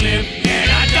fat lip,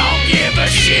 and I don't give a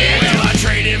shit. Well, I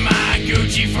traded my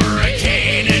Gucci for a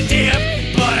can of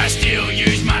dip, but I still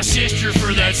use my sister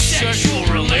for that sexual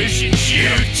relationship. You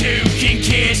two can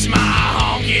kiss my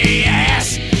honky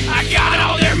ass. I got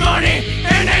all their money,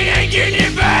 and they ain't getting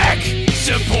it back.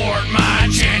 Support my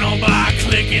channel by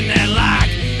clicking that like.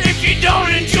 If you don't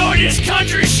enjoy this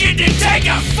country shit, then take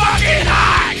a fucking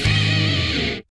hike.